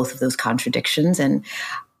felt both of those contradictions and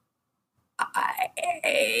I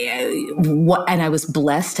was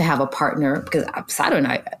blessed to have a partner because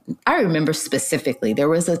I remember specifically there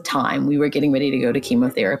was a time we were getting ready to go to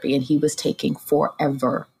chemotherapy and he was taking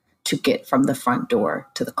forever to get from the front door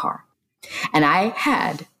to the car. And I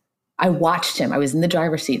watched him. I was in the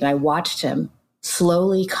driver's seat and I watched him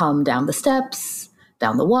slowly come down the steps,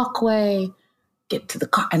 down the walkway, get to the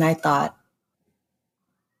car. And I thought,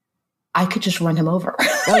 I could just run him over.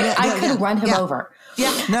 I could run him over.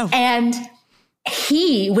 Yeah, no. And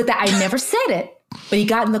I never said it, but he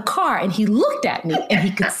got in the car and he looked at me and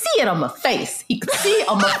he could see it on my face. He could see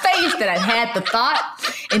on my face that I had the thought.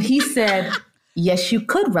 And he said, yes, you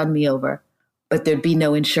could run me over, but there'd be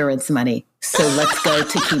no insurance money. So let's go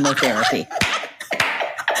to chemotherapy.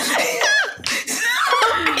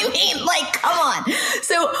 Come on.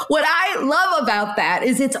 So what I love about that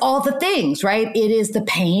is it's all the things, right? It is the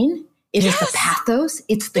pain. It is the pathos.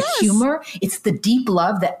 It's the humor. It's the deep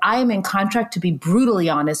love that I am in contract to be brutally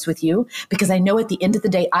honest with you because I know at the end of the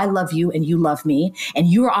day, I love you and you love me and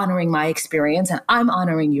you're honoring my experience and I'm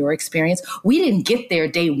honoring your experience. We didn't get there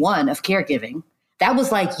day one of caregiving. That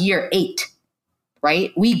was like year 8,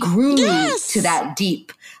 right? We grew to that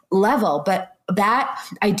deep level, but that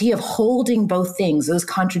idea of holding both things, those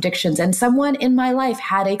contradictions, and someone in my life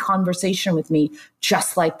had a conversation with me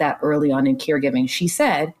just like that early on in caregiving. She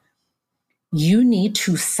said, you need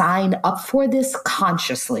to sign up for this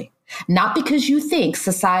consciously, not because you think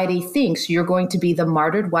society thinks you're going to be the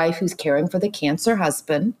martyred wife who's caring for the cancer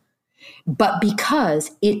husband, but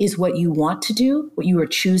because it is what you want to do, what you are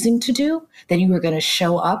choosing to do, that you are going to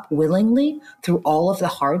show up willingly through all of the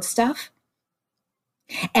hard stuff.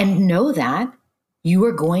 And know that you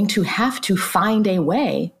are going to have to find a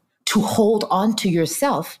way to hold on to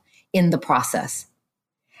yourself in the process.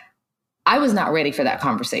 I was not ready for that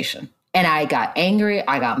conversation. And I got angry.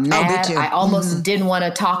 I got mad. I almost didn't want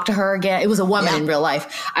to talk to her again. It was a woman in real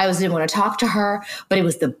life. I didn't want to talk to her, but it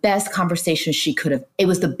was the best conversation she could have. It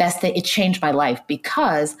was the best that it changed my life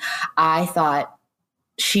because I thought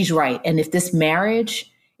she's right. And if this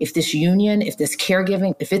marriage, if this union, if this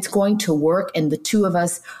caregiving, if it's going to work and the two of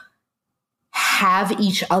us have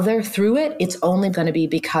each other through it, it's only going to be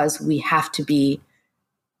because we have to be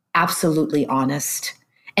absolutely honest.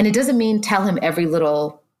 And it doesn't mean tell him every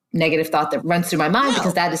little negative thought that runs through my mind,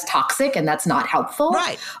 because that is toxic and that's not helpful.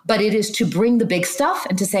 Right. But it is to bring the big stuff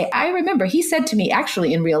and to say, I remember he said to me,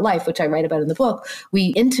 actually in real life, which I write about in the book, we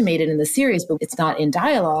intimated in the series, but it's not in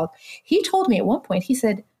dialogue. He told me at one point, he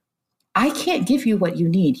said, I can't give you what you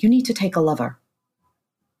need. You need to take a lover.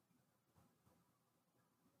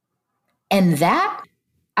 And that,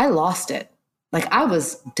 I lost it. Like, I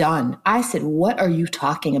was done. I said, what are you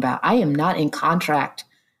talking about? I am not in contract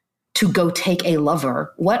to go take a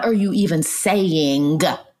lover. What are you even saying?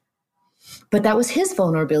 But that was his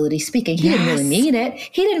vulnerability speaking. He didn't really mean it.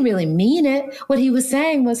 He didn't really mean it. What he was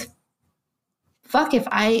saying was, fuck, if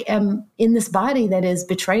I am in this body that is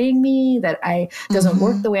betraying me, that doesn't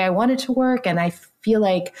work the way I want it to work, and I feel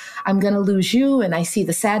like I'm going to lose you, and I see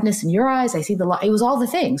the sadness in your eyes, I see it was all the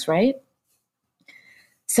things, right?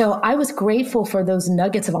 So I was grateful for those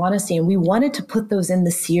nuggets of honesty, and we wanted to put those in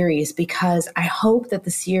the series because I hope that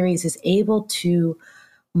the series is able to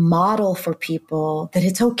model for people that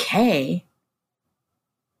it's okay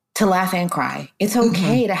to laugh and cry. It's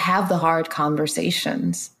okay to have the hard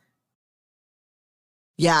conversations.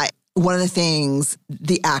 Yeah. One of the things,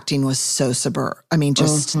 the acting was so superb. I mean,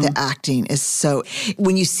 just the acting is so,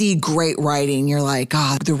 when you see great writing, you're like,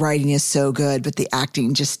 God, the writing is so good, but the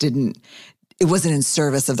acting just it wasn't in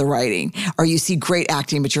service of the writing. Or you see great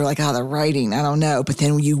acting, but you're like, the writing, I don't know. But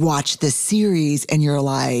then when you watch this series and you're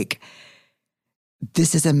like,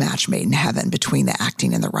 this is a match made in heaven between the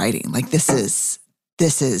acting and the writing. Like, this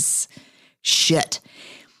is shit.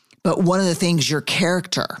 But one of the things, your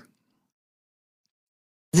character,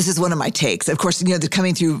 this is one of my takes. Of course, they're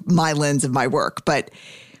coming through my lens of my work, but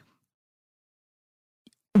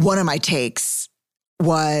one of my takes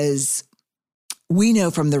was, we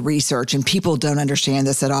know from the research, and people don't understand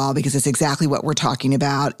this at all because it's exactly what we're talking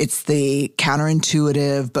about. It's the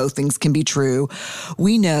counterintuitive, both things can be true.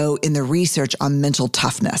 We know in the research on mental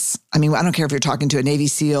toughness, I mean, I don't care if you're talking to a Navy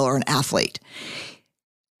SEAL or an athlete,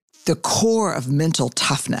 the core of mental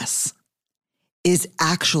toughness is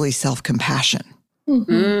actually self-compassion.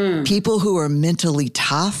 People who are mentally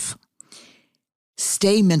tough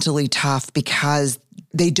stay mentally tough because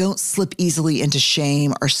they don't slip easily into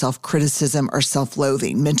shame or self-criticism or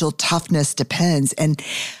self-loathing. Mental toughness depends. And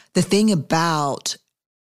the thing about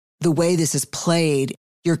the way this is played,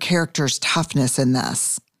 your character's toughness in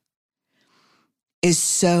this is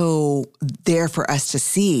so there for us to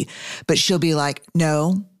see. But she'll be like,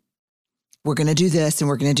 no, we're going to do this and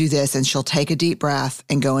we're going to do this. And she'll take a deep breath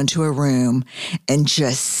and go into a room and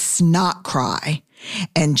just snot cry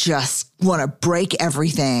and just want to break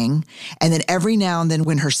everything. And then every now and then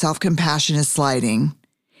when her self-compassion is sliding,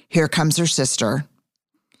 here comes her sister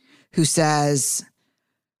who says,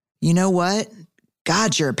 you know what?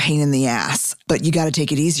 God, you're a pain in the ass, but you got to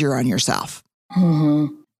take it easier on yourself.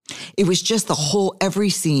 It was just every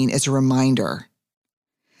scene is a reminder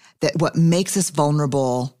that what makes us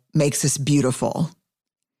vulnerable makes us beautiful,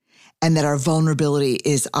 and that our vulnerability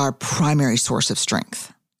is our primary source of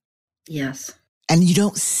strength. Yes. And you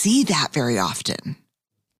don't see that very often.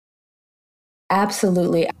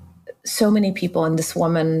 Absolutely. So many people, and this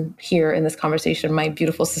woman here in this conversation, my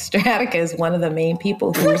beautiful sister Attica, is one of the main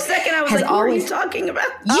people who For a second, I was like, what are you talking about?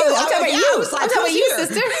 I'm talking about you. I'm talking about you,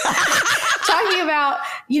 sister. Talking about,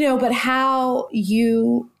 but how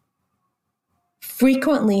you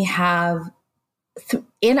frequently have,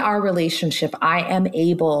 in our relationship, I am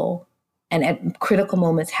able, and at critical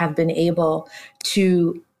moments have been able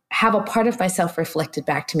to have a part of myself reflected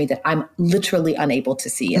back to me that I'm literally unable to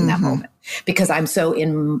see in that moment because I'm so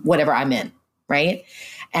in whatever I'm in, right?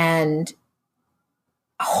 And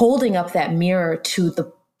holding up that mirror to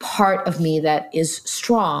the part of me that is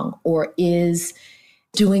strong or is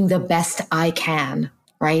doing the best I can,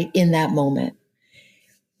 right, in that moment.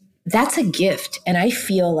 That's a gift. And I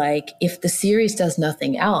feel like if the series does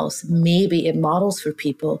nothing else, maybe it models for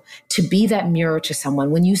people to be that mirror to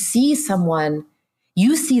someone. When you see someone,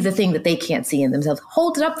 you see the thing that they can't see in themselves.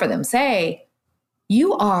 Hold it up for them. Say,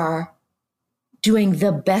 you are doing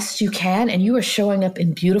the best you can and you are showing up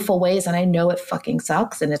in beautiful ways. And I know it fucking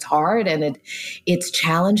sucks and it's hard and it's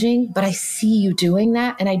challenging, but I see you doing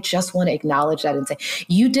that. And I just want to acknowledge that and say,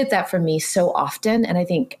 you did that for me so often. And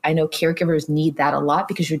I know caregivers need that a lot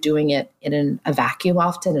because you're doing it in a vacuum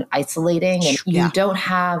often and isolating. And you don't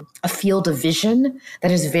have a field of vision that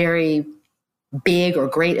is very big or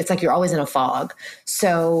great. It's like you're always in a fog.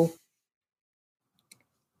 So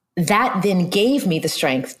that then gave me the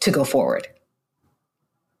strength to go forward.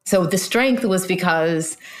 So the strength was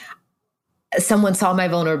because someone saw my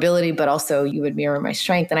vulnerability, but also you would mirror my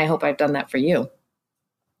strength. And I hope I've done that for you.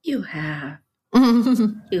 You have.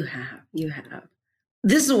 You have.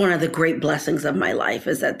 This is one of the great blessings of my life,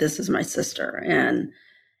 is that this is my sister. And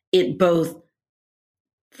it both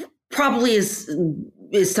probably is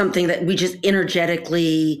something that we just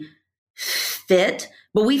energetically fit,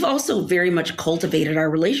 but we've also very much cultivated our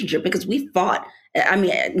relationship because we fought. I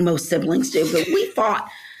mean, most siblings do, but we fought.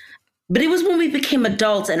 But it was when we became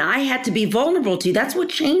adults and I had to be vulnerable to you. That's what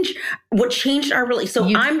changed our relationship.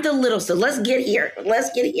 So I'm the little, so let's get here.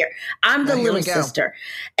 I'm the little sister.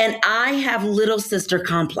 And I have little sister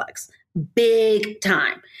complex, big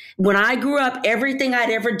time. When I grew up, everything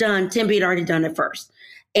I'd ever done, Tembi had already done it first.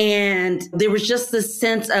 And there was just this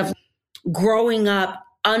sense of growing up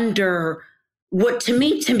under what, to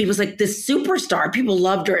me, Tembi was like this superstar. People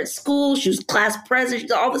loved her at school. She was class president,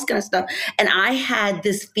 all this kind of stuff. And I had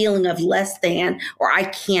this feeling of less than, or I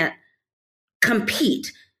can't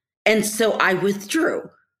compete. And so I withdrew.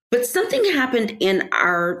 But something happened in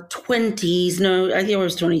our 20s. No, I think it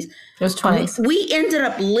was 20s. It was 20s. We ended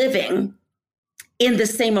up living in the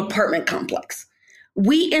same apartment complex.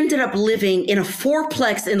 We ended up living in a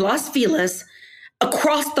fourplex in Los Feliz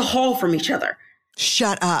across the hall from each other.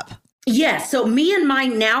 Shut up. Yes. So me and my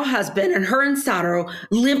now husband and her and Saro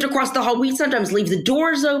lived across the hall. We sometimes leave the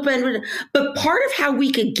doors open. But part of how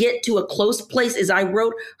we could get to a close place is I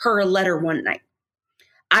wrote her a letter one night.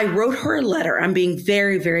 I wrote her a letter. I'm being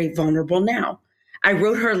very, very vulnerable now. I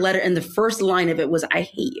wrote her a letter and the first line of it was, I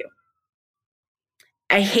hate you.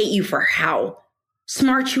 I hate you for how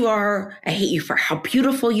smart you are. I hate you for how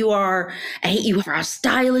beautiful you are. I hate you for how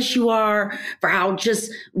stylish you are, for how just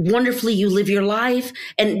wonderfully you live your life.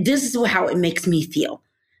 And this is how it makes me feel.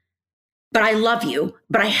 But I love you,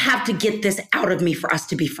 but I have to get this out of me for us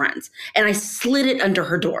to be friends. And I slid it under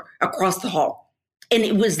her door across the hall. And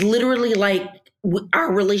it was literally like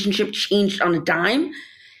our relationship changed on a dime.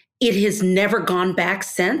 It has never gone back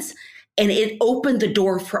since. And it opened the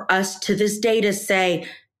door for us to this day to say,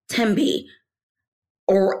 Tembi,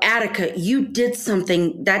 or Attica, you did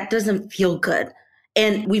something that doesn't feel good.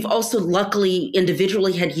 And we've also luckily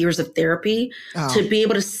individually had years of therapy to be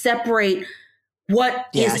able to separate what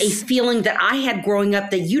is a feeling that I had growing up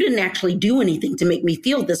that you didn't actually do anything to make me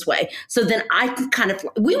feel this way. So then I can kind of,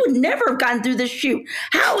 we would never have gotten through this shoot.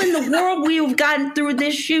 How in the world we have gotten through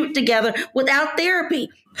this shoot together without therapy?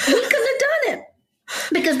 We couldn't have done it.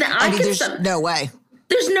 Because then I mean, there's no way.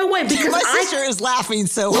 There's no way because my sister is laughing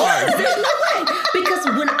so hard. There's no way because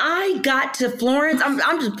when I got to Florence,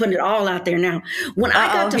 I'm just putting it all out there now. When I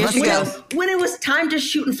got to Florence, when it was time to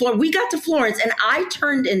shoot in Florence, we got to Florence and I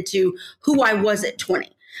turned into who I was at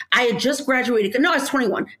 20. I had just graduated. No, I was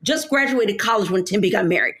 21. Just graduated college when Tembi got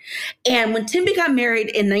married. And when Tembi got married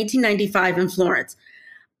in 1995 in Florence,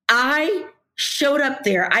 I showed up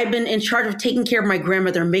there. I've been in charge of taking care of my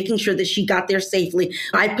grandmother, making sure that she got there safely.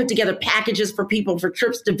 I put together packages for people for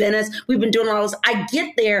trips to Venice. We've been doing all this. I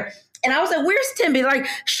get there and I was like, where's Tembi? Like,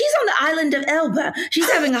 she's on the island of Elba. She's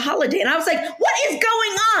having a holiday. And I was like, what is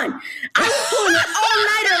going on? I was pulling an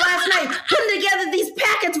all-nighter last night, putting together these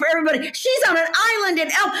packets for everybody. She's on an island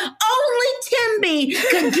in Elba. Only Tembi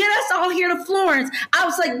could get us all here to Florence. I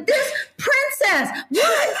was like, this princess,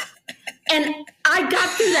 what? And I got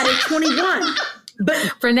through that at 21. But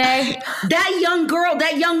Brené, that young girl,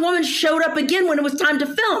 that young woman showed up again when it was time to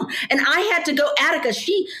film. And I had to go, Attica,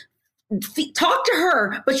 she talked to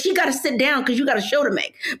her, but she got to sit down because you got a show to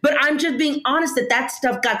make. But I'm just being honest that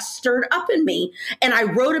stuff got stirred up in me. And I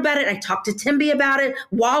wrote about it. I talked to Tembi about it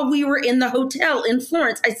while we were in the hotel in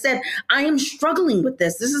Florence. I said, I am struggling with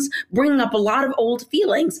this. This is bringing up a lot of old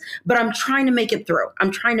feelings, but I'm trying to make it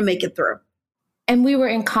through. And we were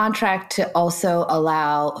in contract to also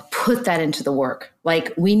put that into the work.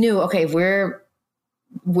 Like we knew, okay, we're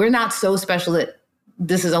not so special that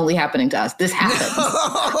this is only happening to us. This happens,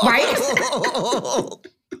 right?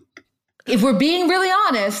 If we're being really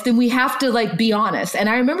honest, then we have to be honest. And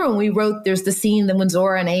I remember when we wrote, there's the scene that when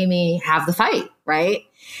Zora and Amy have the fight, right?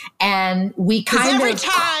 And we every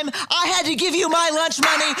time I had to give you my lunch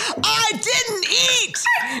money, I didn't eat.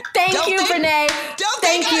 Thank you, Brené.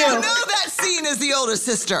 I don't know that scene as the older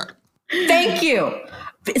sister. Thank you.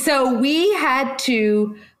 So we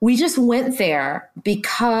just went there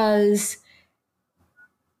because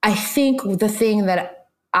I think the thing that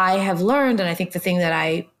I have learned, and I think the thing that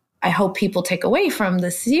I hope people take away from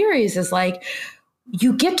the series is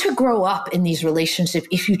you get to grow up in these relationships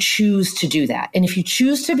if you choose to do that. And if you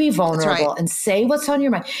choose to be vulnerable and say what's on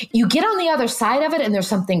your mind, you get on the other side of it and there's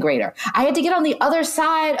something greater. I had to get on the other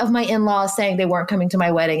side of my in-laws saying they weren't coming to my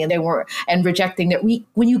wedding and they weren't, and rejecting that.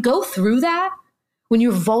 When you go through that, when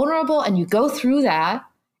you're vulnerable and you go through that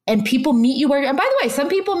and people meet you where, and by the way, some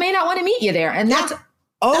people may not want to meet you there, and that's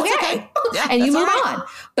okay. Yeah, and you move right. on.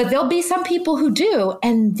 But there'll be some people who do,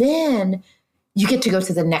 and then you get to go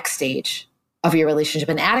to the next stage of your relationship.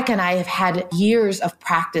 And Attica and I have had years of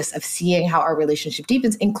practice of seeing how our relationship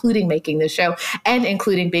deepens, including making this show and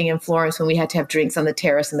including being in Florence when we had to have drinks on the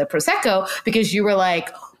terrace and the Prosecco, because you were like,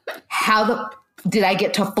 how did I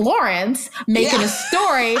get to Florence making a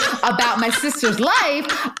story about my sister's life,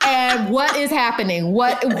 and what is happening?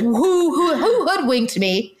 Who hoodwinked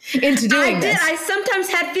me into doing this? I sometimes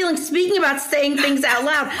had feelings, speaking about saying things out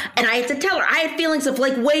loud, and I had to tell her, I had feelings of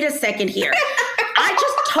like, wait a second here. I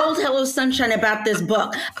just told Hello Sunshine about this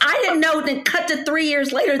book. I didn't know, then cut to 3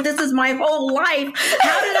 years later, this is my whole life.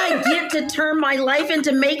 How did I get to turn my life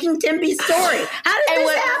into making Tembi's story? How did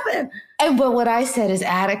this happen? But what I said is,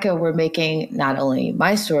 Attica, we're making not only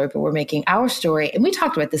my story, but we're making our story. And we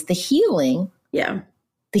talked about this, the healing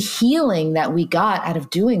that we got out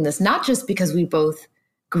of doing this, not just because we both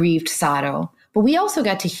grieved Sato, but we also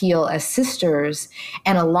got to heal as sisters,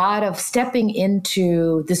 and a lot of stepping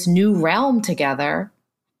into this new realm together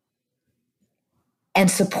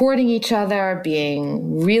and supporting each other,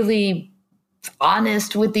 being really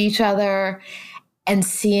honest with each other, and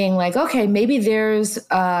seeing like, okay, maybe there's,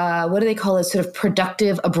 what do they call it? Sort of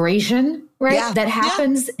productive abrasion, right? Yeah, that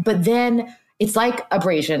happens. Yeah. But then it's like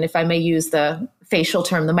abrasion, if I may use the facial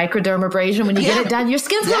term, the microdermabrasion. When you get it done, your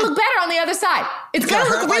skin's going to look better on the other side. It's going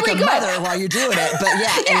to look really good. Mother while you're doing it. But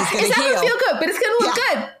it's not going to feel good, but it's going to look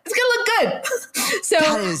good. It's going to look good. So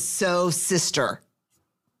that is so sister.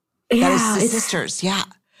 That is sisters. Yeah.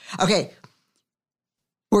 Okay.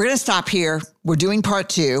 We're going to stop here. We're doing part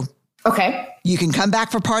 2. Okay. You can come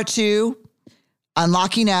back for part 2,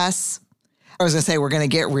 Unlocking Us. I was going to say we're going to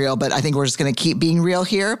get real, but I think we're just going to keep being real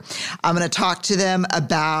here. I'm going to talk to them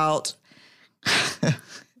about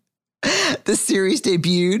the series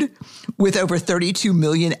debuted with over 32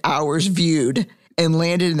 million hours viewed and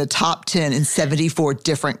landed in the top 10 in 74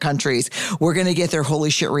 different countries. We're going to get their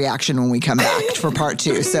holy shit reaction when we come back for part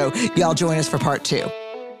 2. So y'all join us for part 2.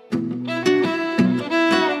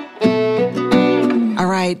 All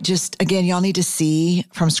right, just again, y'all need to see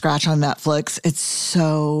From Scratch on Netflix. It's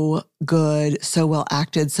so good, so well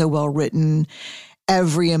acted, so well written.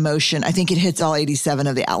 Every emotion, I think it hits all 87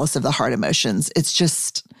 of the Alice of the Heart emotions. It's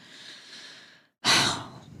just,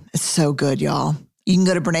 it's so good, y'all. You can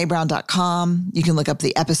go to BrenéBrown.com. You can look up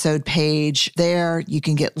the episode page there. You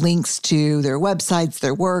can get links to their websites,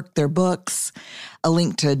 their work, their books, a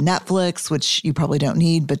link to Netflix, which you probably don't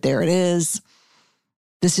need, but there it is.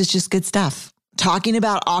 This is just good stuff. Talking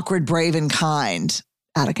about awkward, brave, and kind,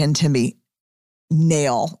 Attica and Tembi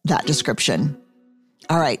nail that description.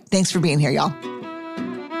 All right. Thanks for being here, y'all.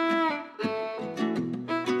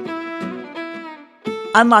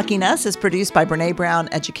 Unlocking Us is produced by Brené Brown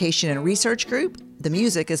Education and Research Group. The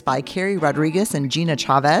music is by Carrie Rodriguez and Gina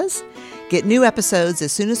Chavez. Get new episodes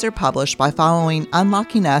as soon as they're published by following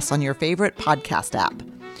Unlocking Us on your favorite podcast app.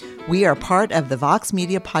 We are part of the Vox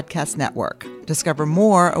Media Podcast Network. Discover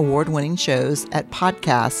more award-winning shows at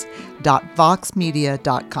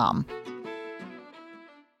podcast.voxmedia.com.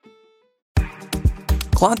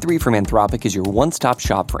 Claude 3 from Anthropic is your one-stop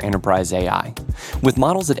shop for enterprise AI. With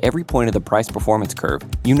models at every point of the price-performance curve,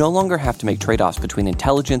 you no longer have to make trade-offs between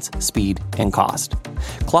intelligence, speed, and cost.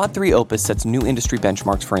 Claude 3 Opus sets new industry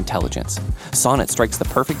benchmarks for intelligence. Sonnet strikes the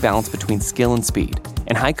perfect balance between skill and speed.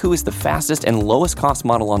 And Haiku is the fastest and lowest-cost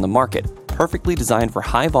model on the market, perfectly designed for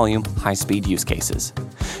high-volume, high-speed use cases.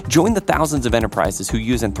 Join the thousands of enterprises who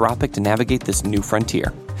use Anthropic to navigate this new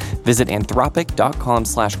frontier. Visit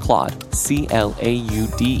anthropic.com/Claude,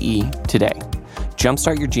 CLAUDE, today.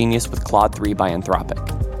 Jumpstart your genius with Claude 3 by Anthropic.